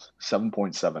 rebounds,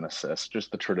 7.7 assists,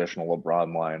 just the traditional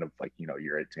LeBron line of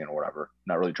year 18 or whatever.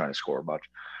 Not really trying to score much.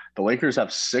 The Lakers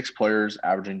have 6 players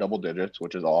averaging double digits,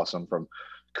 which is awesome, from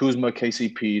Kuzma,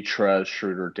 KCP, Trez,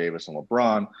 Schroeder, Davis, and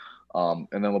LeBron. And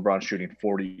then LeBron shooting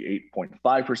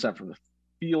 48.5% from the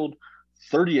field,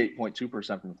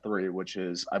 38.2% from three, which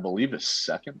is, I believe, the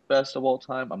second best of all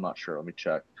time. I'm not sure. Let me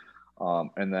check.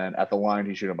 And then at the line,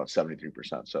 he's shooting about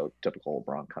 73%. So typical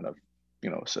LeBron kind of,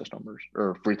 assist numbers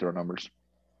or free throw numbers.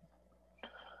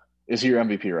 Is he your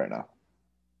MVP right now?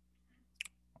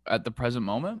 At the present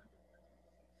moment?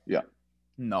 Yeah.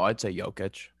 No, I'd say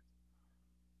Jokic.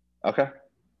 Okay.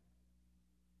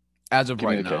 As of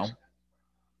right now. Case.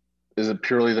 Is it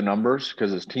purely the numbers?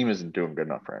 Because his team isn't doing good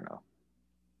enough right now.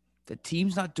 The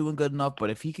team's not doing good enough,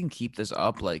 but if he can keep this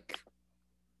up, like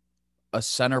a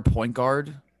center point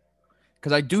guard,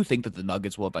 because I do think that the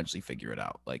Nuggets will eventually figure it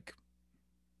out. Like,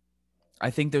 I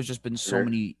think there's just been so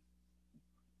many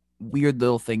weird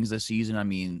little things this season. I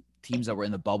mean, teams that were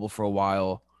in the bubble for a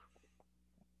while,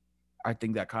 I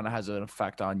think that kind of has an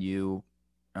effect on you.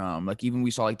 Like even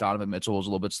we saw like Donovan Mitchell was a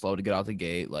little bit slow to get out the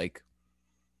gate. Like,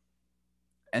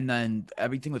 and then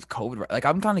everything with COVID, like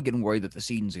I'm kind of getting worried that the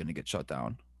season's going to get shut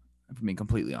down, if I'm being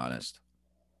completely honest.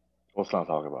 Let's not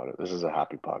talk about it. This is a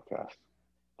happy podcast.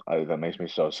 That makes me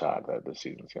so sad that the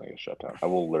season's going to get shut down. I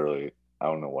will literally, I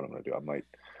don't know what I'm going to do. I might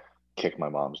kick my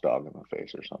mom's dog in the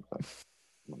face or something.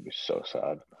 I'm going to be so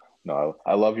sad. No,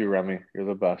 I love you, Remy. You're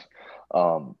the best.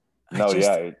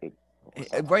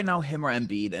 Right now, him or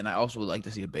Embiid, and I also would like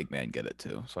to see a big man get it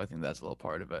too. So I think that's a little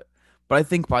part of it. But I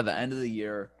think by the end of the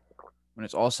year, when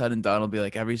it's all said and done, it'll be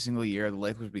like every single year the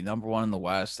Lakers will be number one in the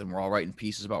West, and we're all writing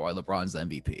pieces about why LeBron's the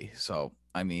MVP. So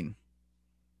I mean,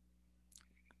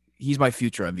 he's my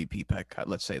future MVP pick.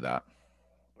 Let's say that.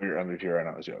 Your MVP right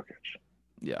now is Jokic.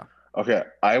 Yeah. Okay,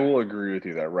 I will agree with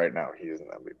you that right now he is an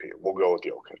MVP. We'll go with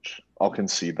Jokic. I'll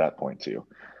concede that point to you.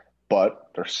 But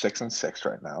they're 6-6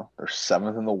 right now. They're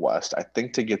 7th in the West. I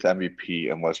think to get the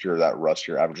MVP, unless you're that Russ,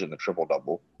 you're averaging the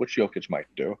triple-double, which Jokic might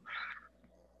do.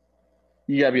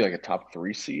 You gotta be like a top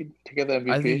 3 seed to get the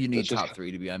MVP. I think you need top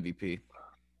 3 to be MVP.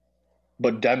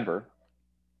 But Denver,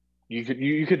 you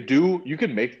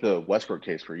could make the Westbrook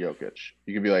case for Jokic.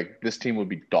 You could be like, this team would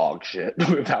be dog shit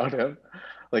without him.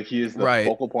 Like he is the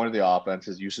focal point of the offense.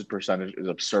 His usage percentage is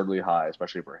absurdly high,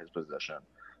 especially for his position.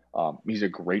 He's a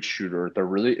great shooter. There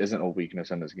really isn't a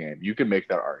weakness in his game. You can make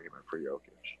that argument for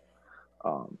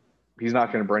Jokic. He's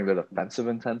not going to bring the defensive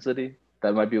intensity.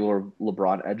 That might be where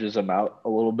LeBron edges him out a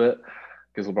little bit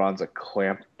because LeBron's a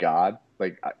clamped god.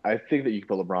 Like I think that you could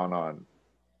put LeBron on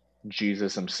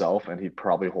Jesus himself, and he'd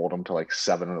probably hold him to like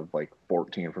 7 of like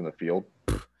 14 from the field.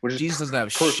 Which Jesus doesn't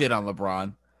have shit on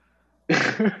LeBron.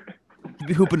 He'd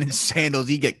be hooping in sandals.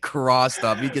 He'd get crossed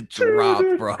up. He'd get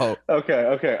dropped, bro. Okay.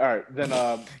 All right.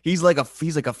 Then he's like a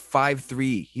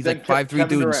 5'3". He's like 5'3"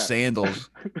 dude in sandals.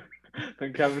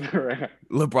 Then Kevin Durant.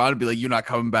 LeBron would be like, "You're not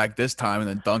coming back this time," and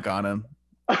then dunk on him.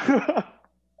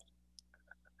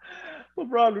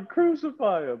 LeBron would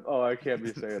crucify him. Oh, I can't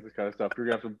be saying this kind of stuff. You're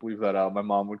gonna have to bleep that out. My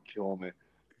mom would kill me.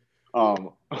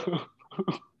 Oh,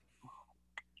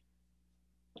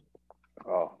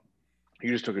 you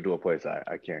just took it to a place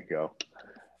I can't go.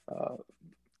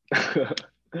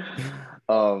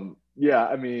 Yeah,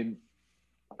 I mean,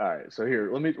 all right. So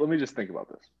here, let me just think about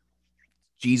this.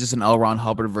 Jesus and L. Ron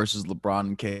Hubbard versus LeBron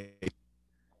and K.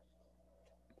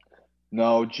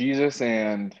 No, Jesus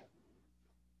and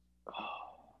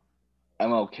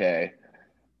MLK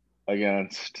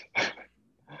against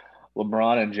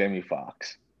LeBron and Jamie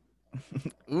Foxx.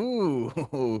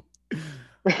 Ooh.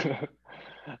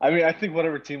 I mean, I think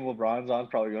whatever team LeBron's on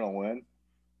probably gonna win.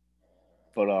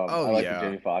 But I like the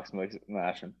Jamie Foxx makes it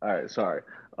mashing. All right, sorry.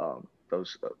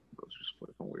 Those just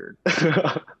flipping weird.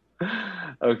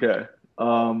 Okay.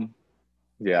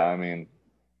 Yeah, I mean,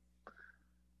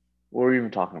 what were we even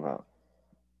talking about?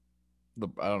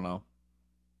 I don't know.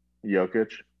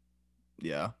 Jokic.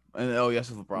 Yeah, and yes,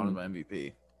 LeBron is my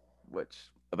MVP, which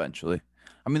eventually.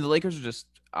 I mean, the Lakers are just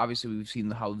obviously we've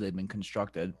seen how they've been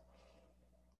constructed.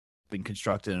 Been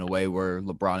constructed in a way where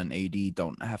LeBron and AD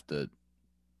don't have to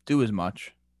do as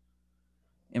much,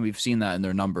 and we've seen that in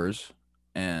their numbers.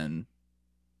 And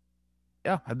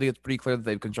yeah, I think it's pretty clear that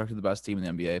they've constructed the best team in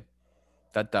the NBA.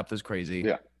 That depth is crazy.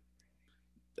 Yeah.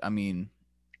 I mean,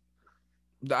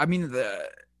 how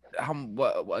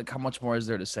much more is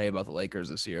there to say about the Lakers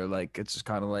this year? Like, it's just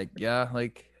kind of like, yeah,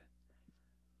 like,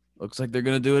 looks like they're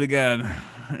gonna do it again.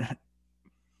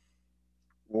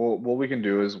 Well, what we can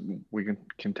do is we can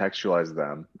contextualize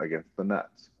them against the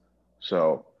Nets.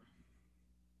 So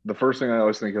the first thing I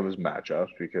always think of is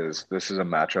matchups because this is a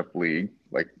matchup league.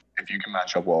 Like, if you can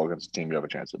match up well against a team, you have a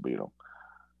chance to beat them.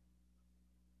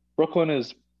 Brooklyn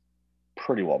is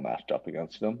pretty well matched up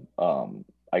against them.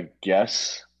 I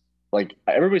guess like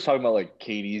everybody's talking about like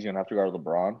KD's gonna have to guard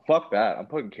LeBron. Fuck that. I'm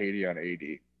putting KD on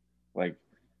AD. Like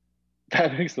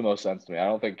that makes the most sense to me. I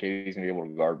don't think KD's gonna be able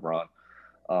to guard Bron.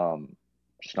 Um,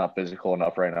 just not physical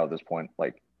enough right now at this point.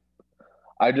 Like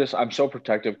I'm so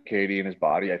protective of KD and his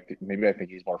body. I think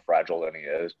he's more fragile than he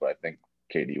is, but I think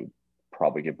KD would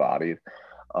probably get bodied.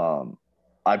 Um,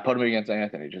 I'd put him against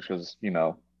Anthony just because,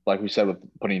 like we said with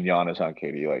putting Giannis on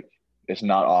KD, like it's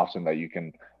not often that you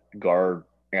can guard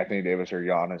Anthony Davis or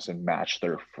Giannis and match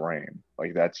their frame.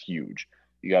 Like that's huge.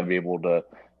 You got to be able to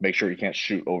make sure he can't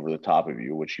shoot over the top of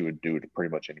you, which he would do to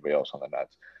pretty much anybody else on the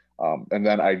Nets. And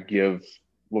then I'd give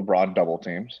LeBron double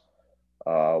teams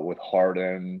with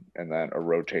Harden and then a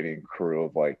rotating crew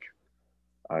of like,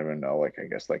 I don't even know, like I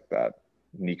guess like that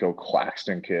Nico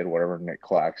Claxton kid, whatever, Nick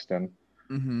Claxton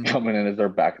Mm-hmm. coming in as their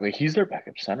back. Like he's their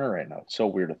backup center right now. It's so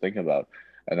weird to think about.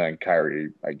 And then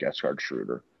Kyrie, I guess, guard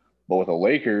Schroeder. But with the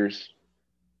Lakers,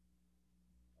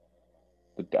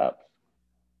 the depth.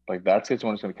 Like that's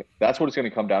what it's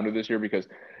gonna come down to this year because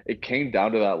it came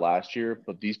down to that last year,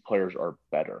 but these players are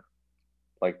better.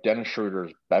 Like Dennis Schroeder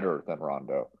is better than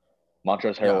Rondo.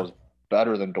 Montrezl Yeah. Harrell is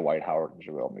better than Dwight Howard and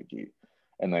JaVale McGee.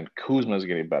 And then Kuzma is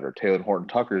getting better. Taylor Horton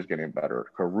Tucker is getting better.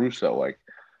 Caruso, like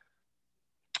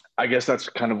I guess that's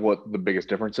kind of what the biggest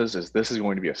difference is this is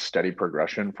going to be a steady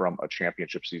progression from a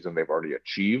championship season they've already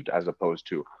achieved as opposed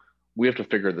to we have to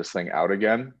figure this thing out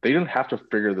again. They didn't have to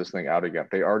figure this thing out again.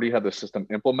 They already had the system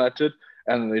implemented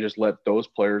and then they just let those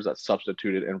players that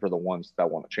substituted in for the ones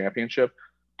that won the championship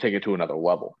take it to another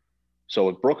level. So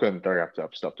with Brooklyn, they're going to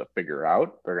have stuff to figure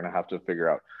out. They're going to have to figure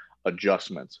out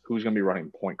adjustments. Who's going to be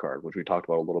running point guard, which we talked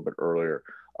about a little bit earlier.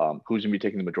 Who's going to be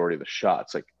taking the majority of the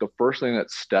shots? Like the first thing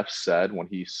that Steph said when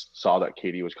he saw that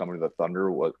KD was coming to the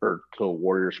Thunder was, or to the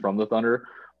Warriors from the Thunder,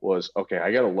 was okay.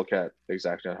 I got to look at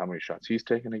exactly how many shots he's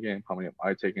taking a game. How many am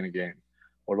I taking a game?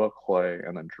 What about Clay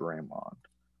and then Draymond?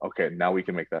 Okay, now we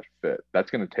can make that fit.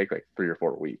 That's going to take like 3 or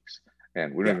 4 weeks,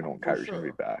 and we don't Yeah, even know when for Kyrie's going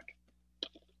to be sure. back.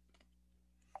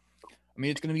 I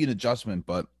mean, it's going to be an adjustment,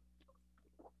 but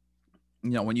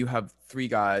when you have three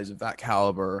guys of that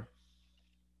caliber,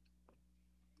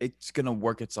 it's going to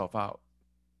work itself out.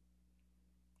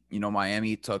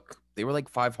 Miami they were like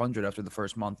 500 after the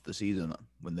first month of the season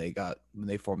when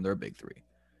they formed their big three.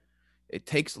 It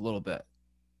takes a little bit,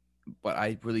 but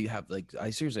I really I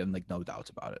seriously have like no doubts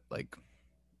about it. Like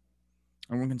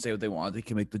everyone can say what they want. They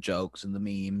can make the jokes and the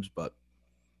memes, but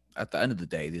at the end of the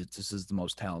day, this is the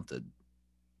most talented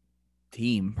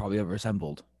team probably ever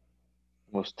assembled.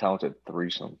 Most talented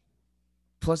threesome.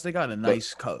 Plus, they got a But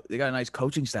nice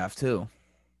coaching staff too.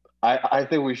 I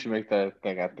think we should make that a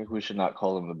thing. I think we should not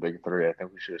call them the big three. I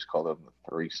think we should just call them the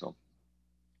threesome.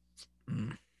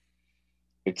 Mm.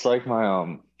 It's like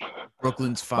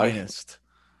Brooklyn's my finest.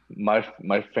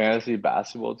 my fantasy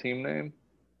basketball team name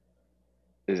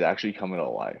is actually coming to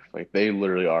life. Like they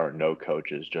literally are no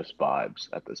coaches, just vibes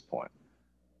at this point.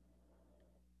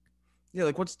 Yeah,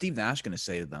 like what's Steve Nash gonna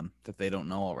say to them that they don't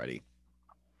know already?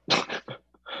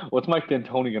 What's Mike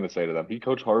D'Antoni going to say to them? He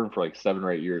coached Harden for like 7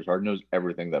 or 8 years. Harden knows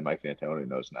everything that Mike D'Antoni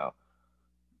knows now.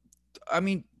 I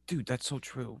mean, dude, that's so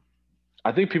true.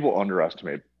 I think people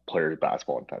underestimate players'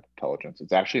 basketball intelligence.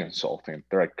 It's actually insulting.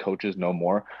 They're like coaches no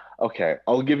more. Okay,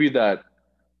 I'll give you that.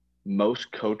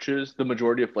 Most coaches, the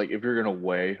majority of like, if you're going to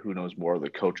weigh who knows more, the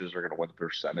coaches are going to win the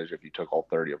percentage if you took all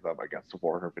 30 of them against the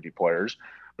 450 players.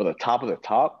 But the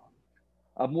top,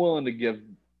 I'm willing to give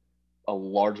a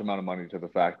large amount of money to the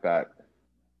fact that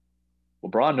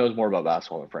LeBron knows more about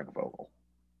basketball than Frank Vogel.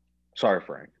 Sorry,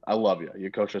 Frank. I love you. You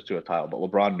coached us to a title, but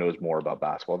LeBron knows more about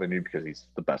basketball than you because he's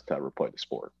the best to ever play the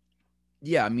sport.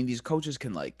 Yeah, I mean, these coaches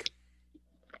can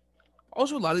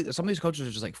also some of these coaches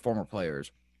are just like former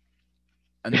players,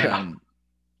 and Yeah. then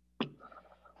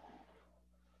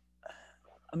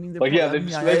I mean, Like, yeah,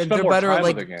 they've spent they're more better at time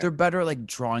with the they're game. better at like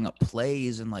drawing up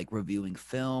plays and like reviewing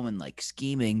film and like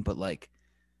scheming, but like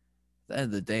at the end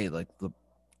of the day,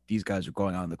 these guys are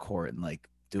going on the court and like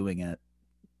doing it.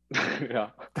 Yeah.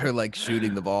 They're like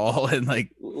shooting the ball and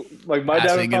like Like, my dad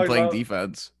was passing and talking playing about,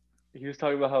 defense. he was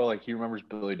talking about how, like, he remembers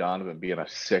Billy Donovan being a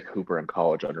sick hooper in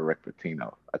college under Rick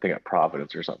Pitino, I think at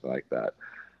Providence or something like that.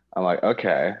 I'm like,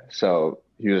 okay, so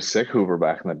he was a sick hooper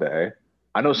back in the day.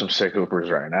 I know some sick hoopers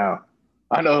right now.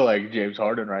 I know, like, James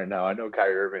Harden right now. I know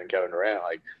Kyrie Irving and Kevin Durant.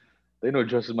 Like, they know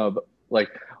just as much. Like,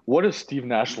 what has Steve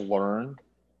Nash learned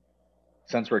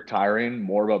since retiring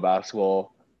more about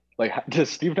basketball? Like, does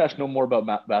Steve Nash know more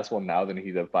about basketball now than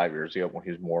he did 5 years ago when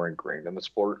he was more ingrained in the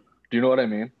sport? Do you know what I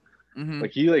mean? Mm-hmm.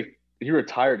 He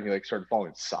retired and he like started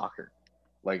following soccer.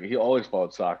 Like he always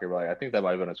followed soccer, but like, I think that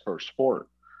might have been his first sport,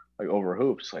 like over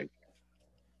hoops. Like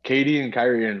KD and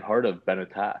Kyrie and Harden have been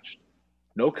attached.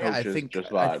 No Yeah, coaches,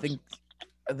 just I vibes. think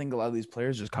I think a lot of these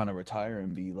players just kind of retire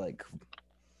and be like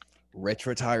rich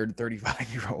retired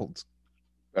 35-year-olds.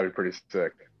 That'd be pretty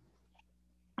sick.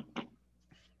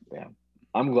 Damn.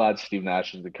 I'm glad Steve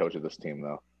Nash is the coach of this team,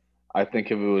 though. I think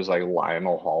if it was like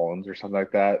Lionel Hollins or something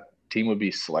like that, team would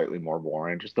be slightly more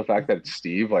boring. Just the fact that it's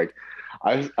Steve, like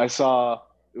I saw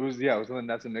it was when the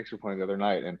Nets and Knicks were playing the other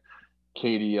night, and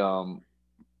Katie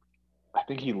I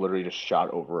think he literally just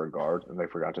shot over a guard and they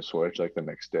forgot to switch like the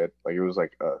Knicks did. Like it was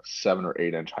like a 7 or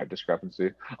 8 inch height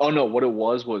discrepancy. Oh no, what it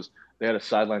was they had a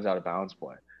sidelines out of bounds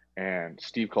play, and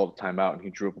Steve called a timeout and he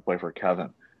drew up a play for Kevin.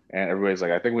 And everybody's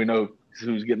like, I think we know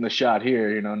who's getting the shot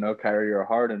here. You know, no Kyrie or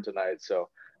Harden tonight, so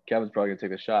Kevin's probably gonna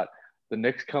take the shot. The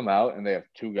Knicks come out and they have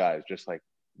two guys, just like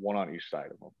one on each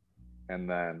side of them, and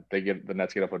then the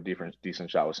Nets get up a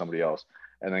decent shot with somebody else,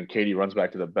 and then Katie runs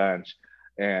back to the bench,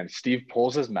 and Steve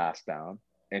pulls his mask down,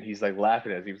 and he's like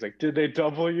laughing at us. He was like, "Did they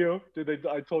double you? Did they?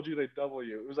 I told you they double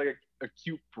you." It was like a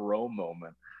cute bro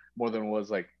moment more than it was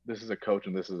like this is a coach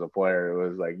and this is a player. It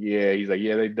was like, yeah, he's like,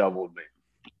 yeah, they doubled me.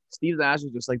 Steve Nash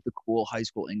is just like the cool high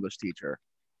school English teacher.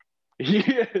 He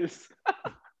is.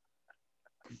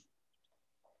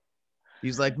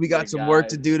 He's like, we got some work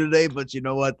to do today, but you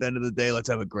know what? At the end of the day, let's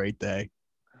have a great day.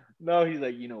 No, he's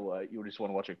like, you know what? You just want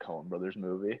to watch a Coen Brothers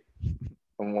movie.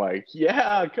 I'm like,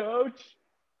 yeah, coach.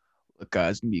 Look,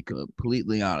 guys, to be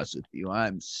completely honest with you,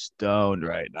 I'm stoned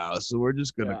right now, so we're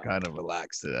just gonna kind of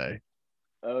relax today.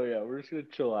 Oh yeah, we're just gonna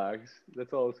chillax.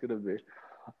 That's all it's gonna be.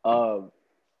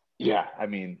 Yeah, I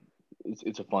mean,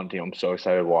 it's a fun team. I'm so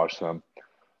excited to watch them.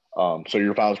 So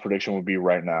your finals prediction would be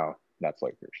right now, Nets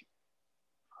Lakers.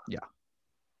 Yeah.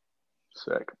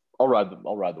 Sick. I'll ride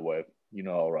the wave. You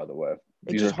know, I'll ride the wave.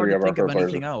 It's just hard to think of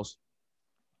anything else.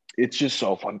 It's just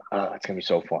so fun. It's gonna be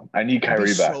so fun. I need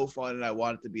Kyrie back. So fun, and I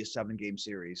want it to be a 7-game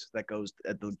series that goes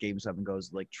at the game 7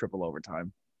 goes like triple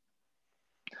overtime.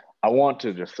 I want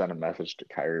to just send a message to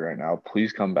Kyrie right now.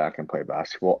 Please come back and play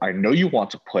basketball. I know you want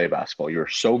to play basketball. You're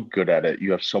so good at it.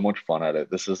 You have so much fun at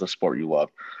it. This is the sport you love.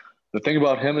 The thing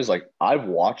about him is like I've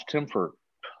watched him for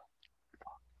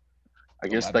I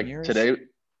guess like years?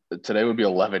 today would be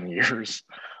 11 years,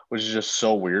 which is just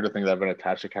so weird to think that I've been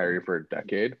attached to Kyrie for a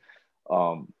decade.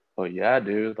 But yeah,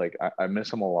 dude, like I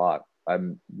miss him a lot. I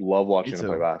love watching him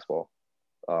play basketball.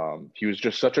 He was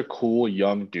just such a cool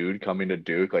young dude coming to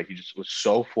Duke. Like he just was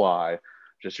so fly,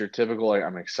 just your typical like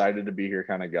I'm excited to be here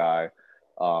kind of guy.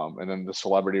 And then the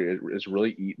celebrity is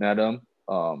really eating at him.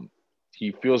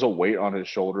 He feels a weight on his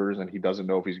shoulders, and he doesn't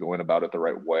know if he's going about it the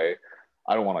right way.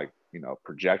 I don't want to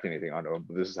project anything onto him,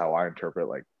 but this is how I interpret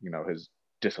like his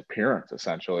disappearance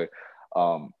essentially.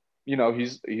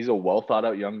 He's a well thought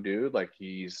out young dude. Like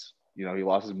he's he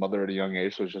lost his mother at a young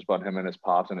age, so it's just about him and his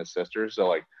pops and his sisters. So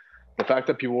like the fact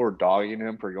that people were dogging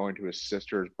him for going to his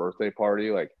sister's birthday party,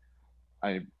 like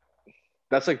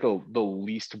that's like the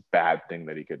least bad thing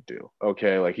that he could do.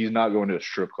 Okay, like he's not going to a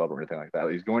strip club or anything like that.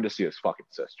 He's going to see his fucking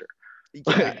sister.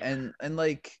 Yeah, and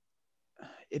like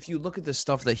if you look at the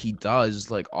stuff that he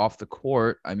does like off the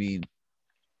court, I mean,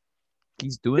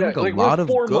 he's doing like a lot of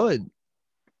good.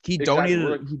 He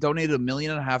donated $1.5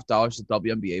 million to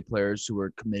WNBA players who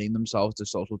are committing themselves to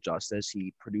social justice.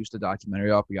 He produced a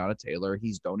documentary off Breonna Taylor.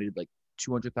 He's donated like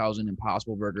 200,000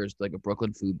 Impossible Burgers to like a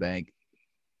Brooklyn food bank,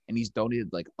 and he's donated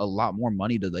like a lot more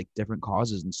money to like different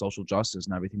causes and social justice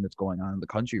and everything that's going on in the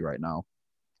country right now.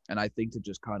 And I think to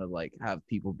just kind of like have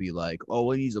people be like, oh,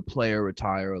 when he's a player,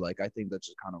 retire. Like, I think that's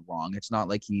just kind of wrong. It's not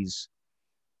like he's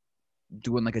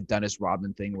doing like a Dennis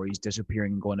Rodman thing where he's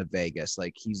disappearing and going to Vegas.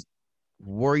 Like he's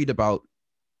worried about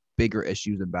bigger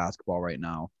issues in basketball right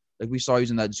now. Like we saw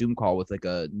using that Zoom call with like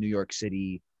a New York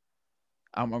City,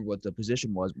 I don't remember what the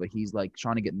position was, but he's like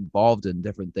trying to get involved in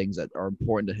different things that are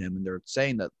important to him. And they're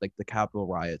saying that like the Capitol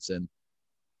riots and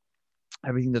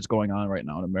everything that's going on right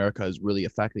now in America is really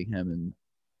affecting him. And,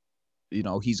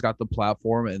 he's got the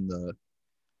platform and the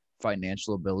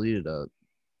financial ability to,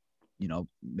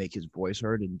 make his voice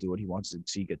heard and do what he wants to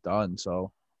see get done. So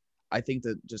I think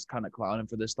that just kind of clowning him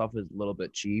for this stuff is a little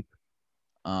bit cheap.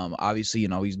 Obviously,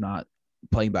 he's not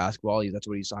playing basketball. That's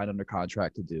what he signed under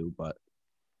contract to do. But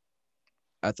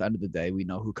at the end of the day, we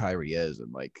know who Kyrie is,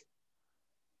 and like,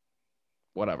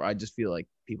 whatever. I just feel like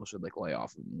people should like lay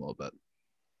off him a little bit.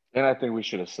 And I think we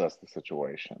should assess the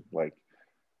situation. Like,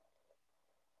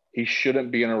 he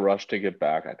shouldn't be in a rush to get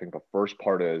back. I think the first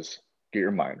part is get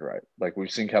your mind right. Like we've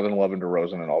seen Kevin Love and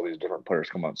DeRozan and all these different players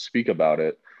come out and speak about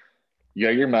it. You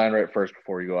get your mind right first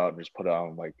before you go out and just put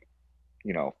on like,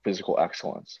 physical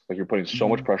excellence. Like you're putting so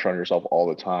much pressure on yourself all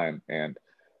the time. And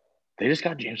they just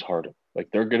got James Harden. Like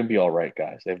they're gonna be all right,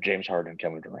 guys. They have James Harden and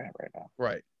Kevin Durant right now.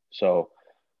 Right. So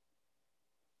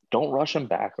don't rush him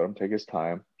back. Let him take his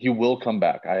time. He will come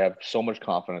back. I have so much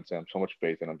confidence in him, so much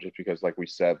faith in him, just because, like we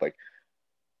said, like,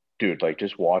 dude, like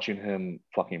just watching him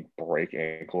fucking break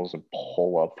ankles and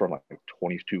pull up from like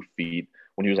 22 feet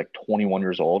when he was like 21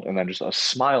 years old, and then just a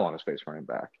smile on his face running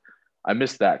back. I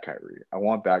miss that Kyrie. I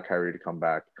want that Kyrie to come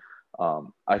back.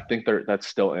 I think that's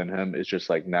still in him. It's just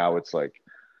like now it's like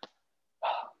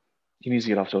he needs to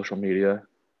get off social media.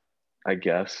 I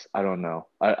guess. I don't know.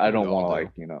 I We don't want all to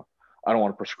do. like, I don't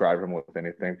want to prescribe him with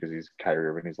anything because he's Kyrie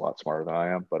Irving. He's a lot smarter than I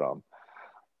am. But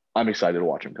I'm excited to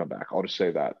watch him come back. I'll just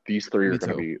say that these three Me are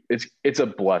going to too. be. It's a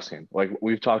blessing. Like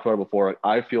we've talked about it before.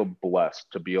 I feel blessed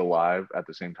to be alive at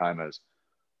the same time as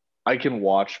I can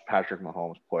watch Patrick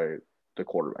Mahomes play the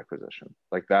quarterback position.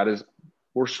 Like that is,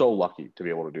 we're so lucky to be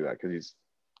able to do that because he's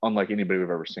unlike anybody we've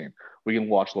ever seen. We can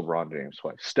watch LeBron James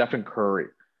play, Stephen Curry.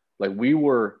 Like we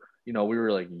were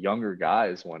like younger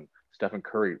guys when Stephen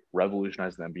Curry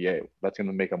revolutionized the NBA. That's going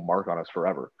to make a mark on us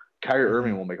forever. Kyrie Mhm.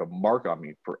 Irving will make a mark on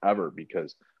me forever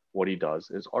because what he does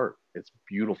is art. It's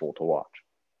beautiful to watch.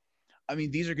 I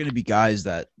mean, these are going to be guys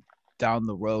that down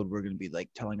the road we're going to be like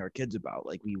telling our kids about.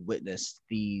 Like we witnessed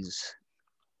these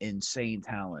insane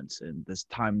talents in this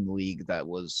time in the league that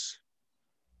was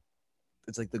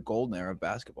it's like the golden era of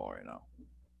basketball right now.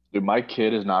 Dude, my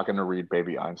kid is not going to read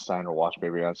Baby Einstein or watch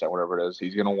Baby Einstein, whatever it is.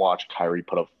 He's going to watch Kyrie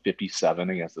put up 57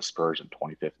 against the Spurs in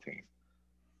 2015.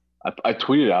 I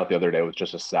tweeted out the other day with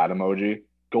just a sad emoji.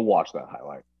 Go watch that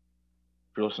highlight.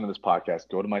 If you're listening to this podcast,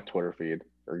 go to my Twitter feed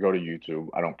or go to YouTube.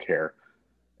 I don't care.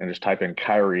 And just type in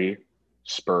Kyrie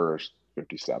Spurs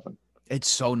 57. It's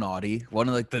so naughty.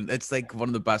 It's like one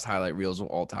of the best highlight reels of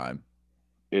all time.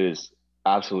 It is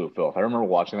absolute filth. I remember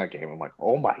watching that game. I'm like,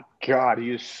 oh my God,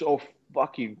 he is so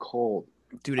fucking cold.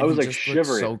 Dude, I and was he like just looks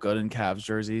shivering. so good in Cavs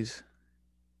jerseys.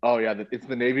 Oh yeah, it's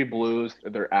the Navy Blues.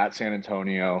 They're at San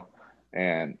Antonio,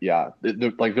 and yeah,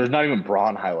 like there's not even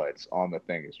Braun highlights on the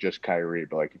thing. It's just Kyrie.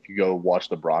 But like if you go watch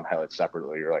the Braun highlights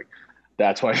separately, you're like,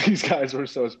 that's why these guys were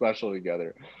so special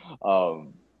together.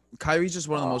 Um, Kyrie's just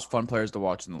one of the most fun players to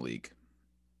watch in the league.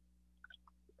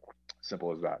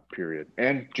 Simple as that. Period.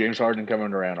 And James Harden,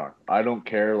 Kevin Durant are. I don't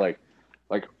care. Like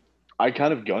I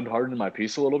kind of gunned Harden in my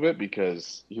piece a little bit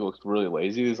because he looked really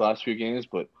lazy these last few games.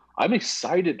 But I'm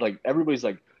excited. Like everybody's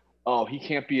like, oh, he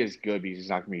can't be as good because he's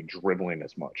not going to be dribbling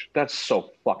as much. That's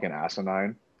so fucking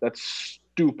asinine. That's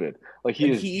stupid. Like he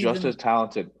And is he just as even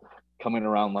talented coming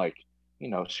around like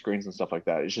screens and stuff like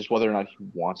that. It's just whether or not he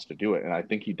wants to do it, and I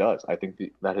think he does. I think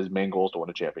that his main goal is to win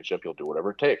a championship. He'll do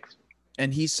whatever it takes.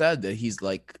 and he said that he's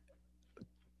like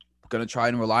going to try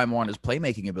and rely more on his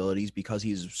playmaking abilities because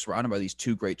he's surrounded by these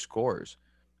two great scorers.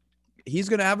 He's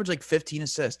going to average like 15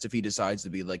 assists if he decides to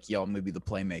be like, yo, I'm going to be the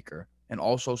playmaker and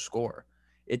also score.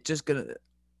 It's going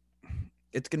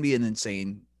to be an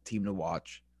insane team to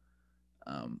watch.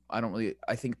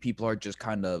 I think people are just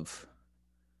kind of,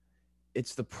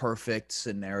 it's the perfect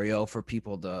scenario for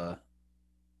people to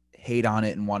hate on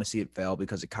it and want to see it fail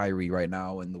because of Kyrie right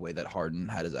now and the way that Harden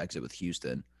had his exit with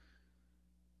Houston.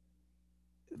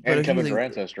 But And if you Kevin think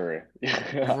Durant's history.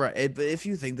 Yeah. right, but if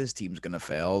you think this team's gonna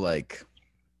fail, like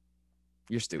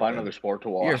you're stupid. Find another sport to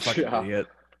You're a watch. fucking Yeah. idiot.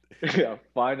 Yeah.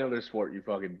 Find another sport, you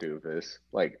fucking doofus.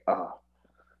 Like,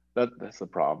 that's the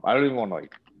problem. I don't even want to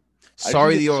like I just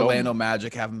Sorry, get the so Orlando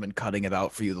Magic haven't been cutting it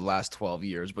out for you the last 12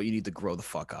 years, but you need to grow the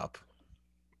fuck up.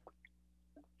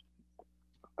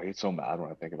 I get so mad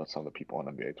when I think about some of the people on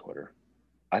NBA Twitter.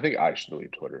 I think I should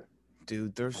delete Twitter.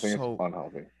 Dude, they're I think it's so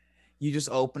unhealthy. you just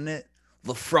open it,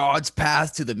 the fraud's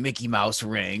path to the Mickey Mouse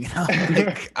ring.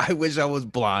 Like, I wish I was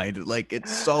blind. Like,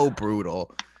 it's so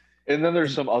brutal. And then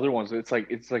there's And some other ones. It's like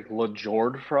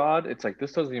LaJord fraud. It's like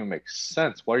this doesn't even make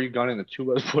sense. Why are you gunning the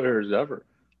two best players ever?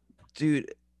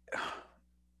 dude,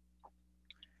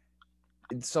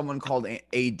 someone called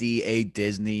ADA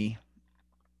Disney.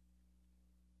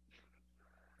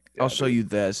 Yeah, I'll show dude. you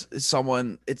this. It's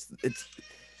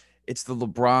the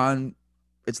LeBron.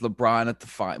 It's LeBron at the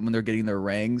when they're getting their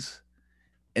rings,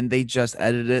 and they just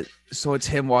edited it so it's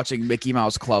him watching Mickey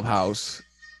Mouse Clubhouse.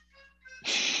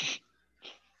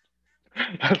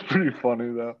 That's pretty funny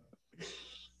though.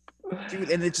 Dude,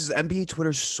 and it's just NBA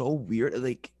Twitter's so weird.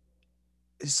 Like,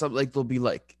 they'll be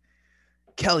like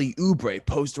Kelly Oubre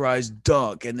posterized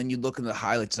dunk, and then you look in the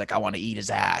highlights like I want to eat his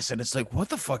ass, and it's like what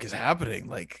the fuck is happening?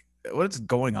 Like, what's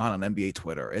going on NBA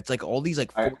Twitter? It's like all these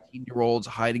like 14-year-olds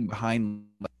hiding behind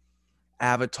like,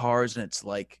 avatars, and it's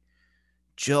like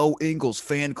Joe Ingles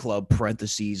fan club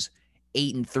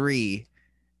 (8-3),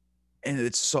 and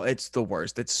it's the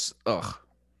worst. It's ugh.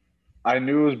 I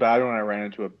knew it was bad when I ran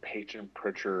into a Peyton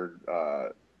Pritchard,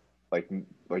 like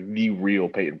like the real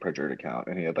Peyton Pritchard account,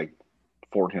 and he had like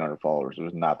 1,400 followers. It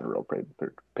was not the real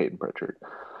Peyton Pritchard.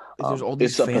 There's all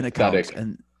these It's a fan accounts, pathetic.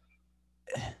 and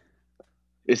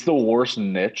It's the worst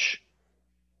niche.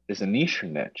 It's a niche or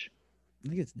niche. I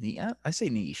think it's niche. I say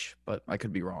niche, but I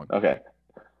could be wrong. Okay,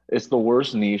 it's the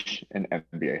worst niche in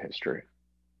NBA history.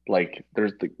 Like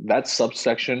there's that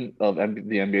subsection of the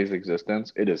NBA's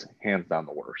existence. It is hands down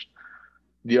the worst.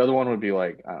 The other one would be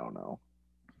like I don't know,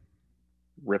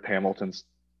 Rip Hamilton's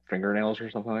fingernails or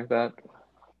something like that.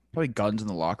 Probably guns in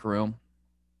the locker room.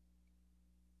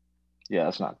 Yeah,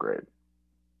 that's not great.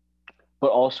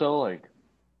 But also like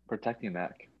protect your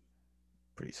neck.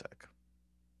 Pretty sick.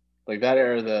 Like that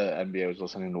era, the NBA was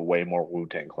listening to way more Wu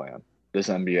Tang Clan. This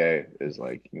NBA is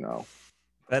like,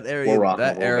 That we're area, rock and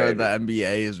that roll, era of the baby.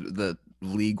 NBA is the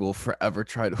league will forever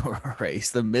try to erase.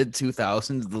 The mid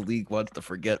 2000s, the league wants to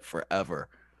forget forever.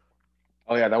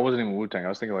 Oh yeah, that wasn't even Wu Tang. I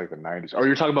was thinking like the '90s. Oh,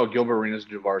 you're talking about Gilbert Arenas,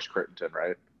 Javaris Crittenton,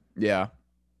 right? Yeah.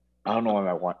 I don't know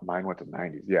why mine went to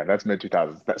 '90s. Yeah, that's mid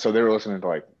 2000s. So they were listening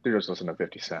to they were just listening to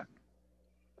 50 Cent,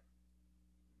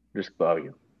 just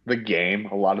bugging. The game,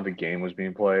 a lot of the game was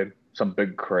being played. Some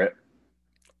big crit.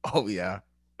 Oh yeah.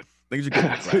 Things are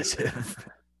getting aggressive.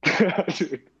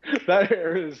 Dude, that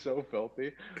era is so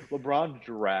filthy. LeBron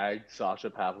dragged Sasha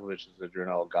Pavlovich,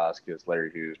 Zadrunas Ilgauskas,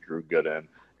 Larry Hughes, Drew Gooden,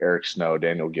 Eric Snow,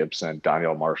 Daniel Gibson,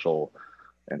 Daniel Marshall,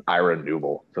 and Ira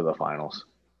Newble to the finals.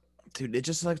 Dude, it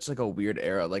just looks like a weird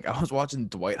era. Like I was watching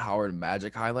Dwight Howard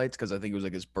Magic highlights because I think it was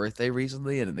like his birthday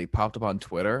recently, and they popped up on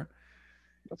Twitter.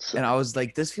 That's And sick. I was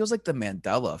like, this feels like the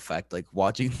Mandela effect, like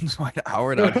watching Dwight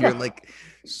Howard out here, like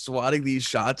swatting these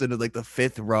shots into like the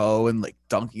fifth row and like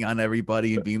dunking on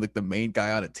everybody and being like the main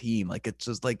guy on a team. Like it's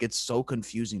just like it's so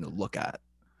confusing to look at.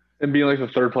 And being like the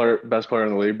third best player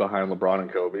in the league behind LeBron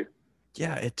and Kobe.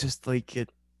 Yeah, it just like it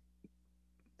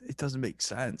doesn't make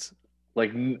sense.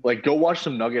 Like, like go watch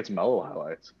some Nuggets Mellow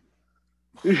highlights.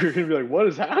 You're gonna be like, what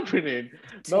is happening?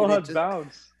 Dude, Mellow it has just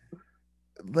bounce.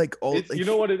 like all It's like you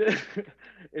know what it is.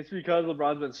 It's because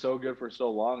LeBron's been so good for so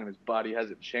long and his body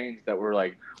hasn't changed that we're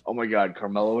like, oh my God,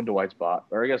 Carmelo and Dwight's body,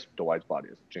 or I guess Dwight's body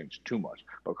hasn't changed too much,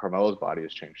 but Carmelo's body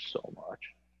has changed so much.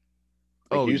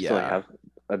 Like oh he used to like yeah. have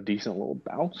a decent little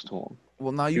bounce to him.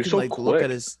 Well, now He you was can so like look at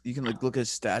quick. his you can like look at his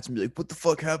stats and be like, what the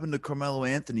fuck happened to Carmelo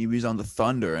Anthony? He was on the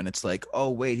Thunder, and it's like, oh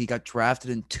wait, he got drafted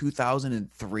in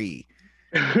 2003.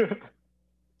 How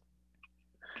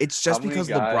It's just many because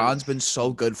LeBron's guys? been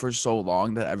so good for so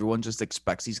long that everyone just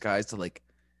expects these guys to like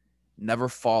never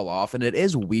fall off. And it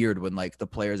is weird when like the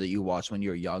players that you watch when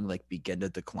you're young like begin to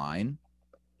decline.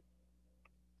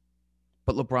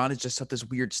 But LeBron has just set this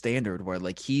weird standard where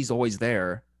like he's always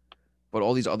there, but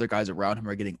all these other guys around him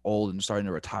are getting old and starting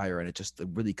to retire, and it's just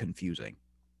really confusing.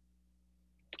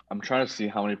 I'm trying to see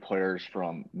how many players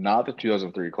from not the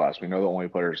 2003 class. We know the only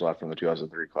players left from the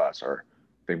 2003 class are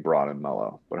I think Braun and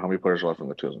Mello, but how many players are left from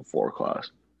the 2004 class?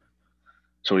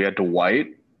 So we had Dwight,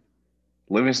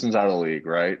 Livingston's out of the league,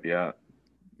 right? Yeah.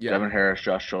 Yeah. Devin Harris,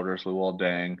 Josh Childress, Luol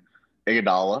Deng,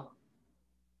 Iguodala.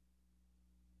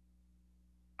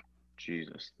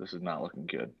 Jesus, this is not looking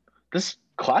good. This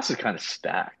class is kind of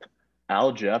stacked.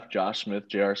 Al Jeff, Josh Smith,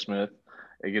 J.R. Smith,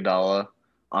 Iguodala,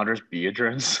 Andres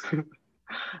Biedrins,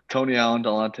 Tony Allen,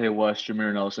 Delonte West,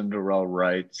 Jameer Nelson, Darrell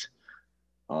Wright.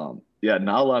 Yeah,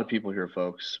 not a lot of people here,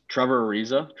 folks. Trevor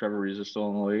Ariza. Trevor Ariza still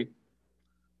in the league.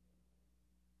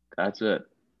 That's it.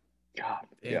 God,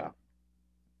 yeah. Damn.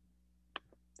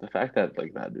 The fact that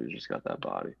like that dude just got that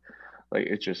body, like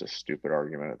it's just a stupid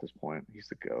argument at this point. He's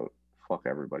the goat. Fuck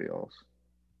everybody else.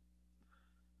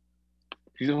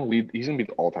 He's gonna lead. He's gonna be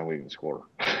the all-time leading scorer.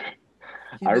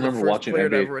 He'd I be the remember first watching player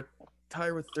to NBA. ever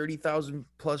retire with 30,000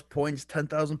 plus points,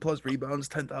 10,000 plus rebounds,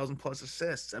 10,000 plus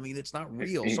assists. I mean, it's not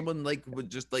real. He, Someone like would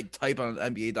just like type on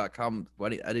NBA.com,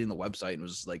 editing the website, and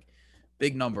was just like,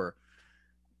 big number.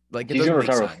 Like, it he's gonna doesn't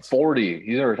make retire with sense. 40.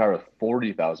 He's gonna retire with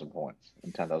 40,000 points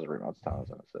and 10,000 rebounds,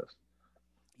 10,000 assists.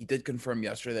 He did confirm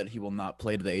yesterday that he will not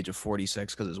play to the age of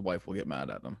 46 because his wife will get mad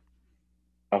at him.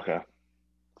 Okay,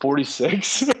 46.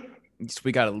 So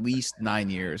we got at least 9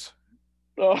 years.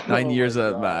 Oh 9 years my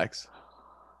at god. max.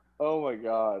 Oh my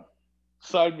god.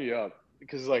 Sign me up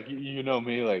because like you know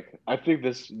me like I think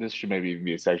this should maybe even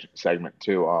be a segment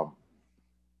too.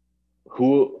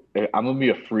 Who I'm gonna be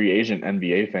a free agent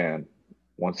NBA fan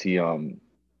once he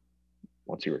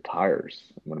retires.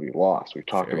 I'm gonna be lost. We've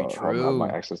talked Very about how I'm having my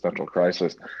true. existential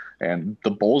crisis, and the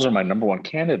Bulls are my number one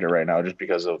candidate right now just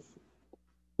because of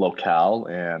locale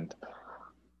and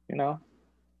you know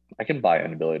I can buy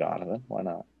any Billy Donovan. Why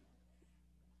not?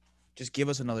 Just give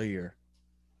us another year.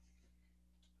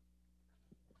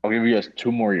 I'll give you guys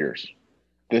 2 more years.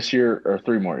 This year or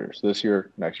 3 more years. This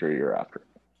year, next year, year after.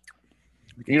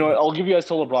 You know what? I'll give you guys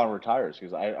till LeBron retires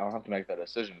because I don't have to make that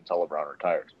decision until LeBron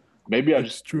retires. Maybe I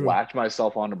That's just true. latch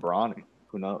myself onto Bronny.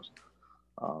 Who knows?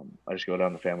 I just go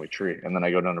down the family tree, and then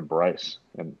I go down to Bryce,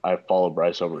 and I follow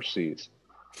Bryce overseas.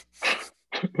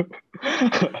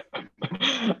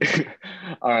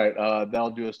 All right,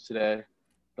 that'll do us today.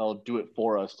 That'll do it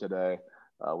for us today.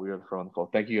 We are the Front on the Floor.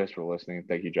 Thank you guys for listening.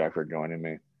 Thank you, Jack, for joining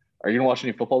me. Are you gonna watch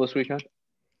any football this weekend?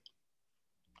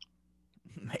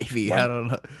 Maybe. When? I don't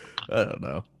know. I don't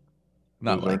know.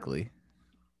 Not Loser. likely.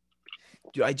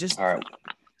 Dude, All right.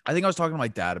 I think I was talking to my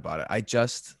dad about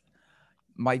it.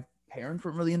 My parents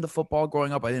weren't really into football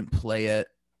growing up. I didn't play it.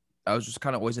 I was just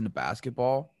kind of always into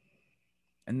basketball.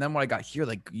 And then when I got here,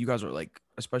 like you guys are like,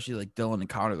 especially like Dylan and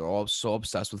Connor, they're all so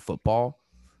obsessed with football.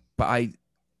 But I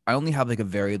only have like a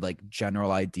very like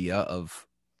general idea of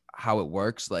how it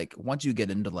works. Like once you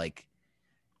get into like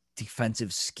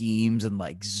defensive schemes and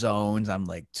like zones, I'm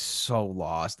like so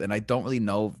lost. And I don't really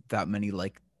know that many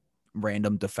like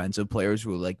random defensive players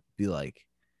who will like be like,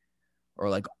 or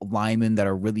like linemen that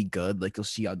are really good. Like you'll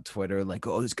see on Twitter, like,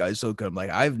 oh, this guy's so good. I'm like,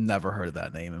 I've never heard of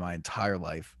that name in my entire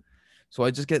life. So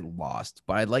I just get lost.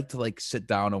 But I'd like to like sit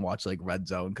down and watch like Red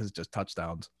Zone because it's just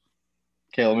touchdowns.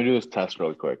 Okay, let me do this test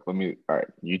really quick. All right,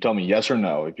 you tell me yes or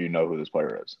no if you know who this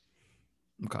player is.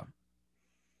 Okay.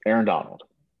 Aaron Donald,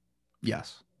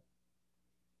 Yes.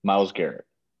 Myles Garrett,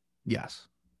 Yes.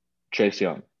 Chase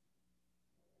Young,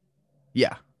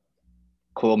 Yeah.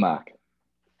 Khalil Mack,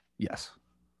 Yes.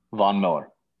 Von Miller.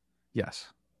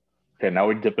 Yes. Okay, now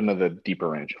we dip into the deeper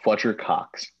range. Fletcher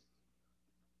Cox.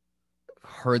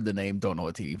 Heard the name, don't know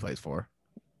what team he plays for.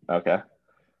 Okay.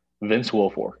 Vince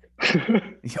Wilfork.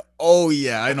 Oh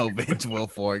yeah, I know Vince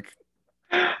Wilfork.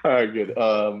 All right, good.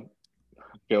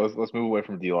 Okay, let's move away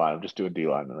from D line. I'm just doing D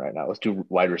line right now. Let's do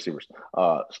wide receivers.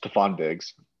 Stephon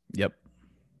Diggs, Yep.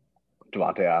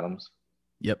 Devontae Adams,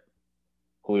 Yep.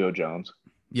 Julio Jones.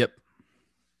 Yep.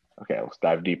 Okay, let's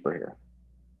dive deeper here.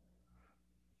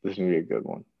 This is gonna be a good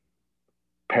one.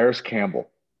 Paris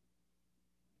Campbell.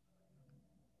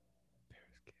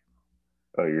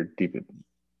 Oh, you're digging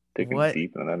What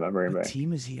deep in that memory bank.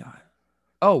 team is he on?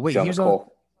 Oh wait, He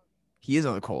is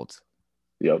on the Colts.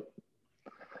 Yep.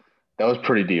 That was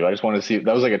pretty deep. I just wanted to see.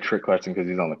 That was like a trick question because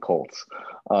he's on the Colts.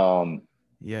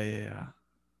 Yeah.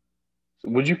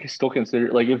 Would you still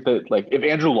consider if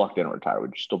Andrew Luck didn't retire,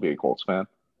 would you still be a Colts fan?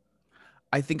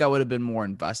 I think I would have been more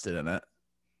invested in it.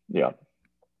 Yeah.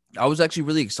 I was actually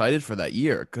really excited for that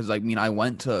year because I mean I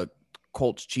went to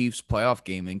Colts Chiefs playoff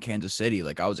game in Kansas City.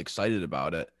 Like I was excited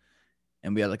about it.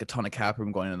 And we had like a ton of cap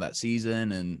room going into that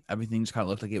season and everything just kind of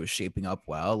looked like it was shaping up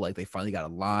well. Like they finally got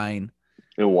a line.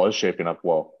 It was shaping up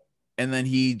well. And then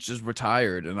he just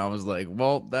retired. And I was like,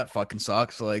 well, that fucking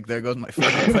sucks. Like there goes my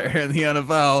favorite player in the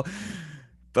NFL.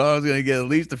 Thought I was going to get at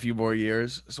least a few more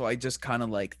years. So I just kind of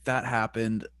like that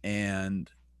happened. And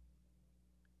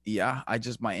yeah,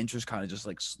 my interest kind of just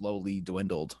like slowly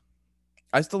dwindled.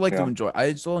 I still like to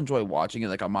enjoy watching it.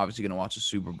 Like I'm obviously going to watch the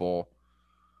Super Bowl.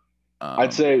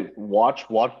 I'd say watch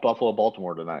Buffalo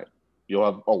Baltimore tonight. You'll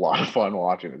have a lot of fun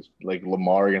watching. It's like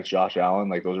Lamar against Josh Allen.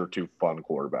 Like those are two fun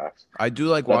quarterbacks. I do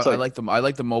like I like them. I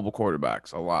like the mobile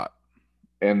quarterbacks a lot.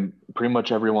 And pretty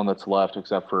much everyone that's left,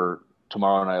 except for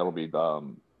tomorrow night, will be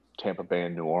Tampa Bay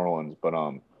and New Orleans. But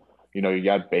you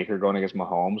got Baker going against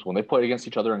Mahomes. When they played against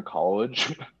each other in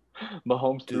college,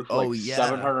 Mahomes threw for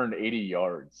 780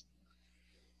 yards.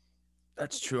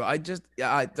 That's true.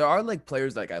 There are like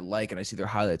players like I like, and I see their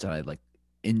highlights, and I like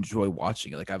enjoy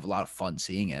watching it. Like I have a lot of fun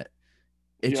seeing it.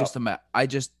 It's just I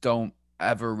just don't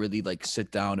ever really like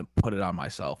sit down and put it on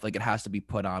myself. Like it has to be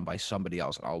put on by somebody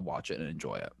else, and I'll watch it and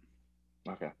enjoy it.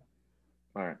 Okay.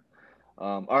 All right.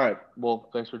 All right. Well,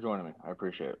 thanks for joining me. I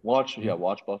appreciate it. Watch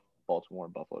Baltimore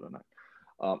and Buffalo tonight.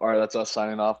 All right, that's us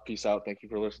signing off. Peace out. Thank you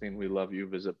for listening. We love you.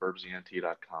 Visit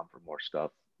burbsent.com for more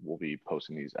stuff. We'll be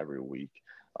posting these every week.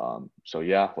 So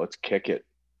yeah, let's kick it.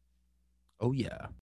 Oh yeah.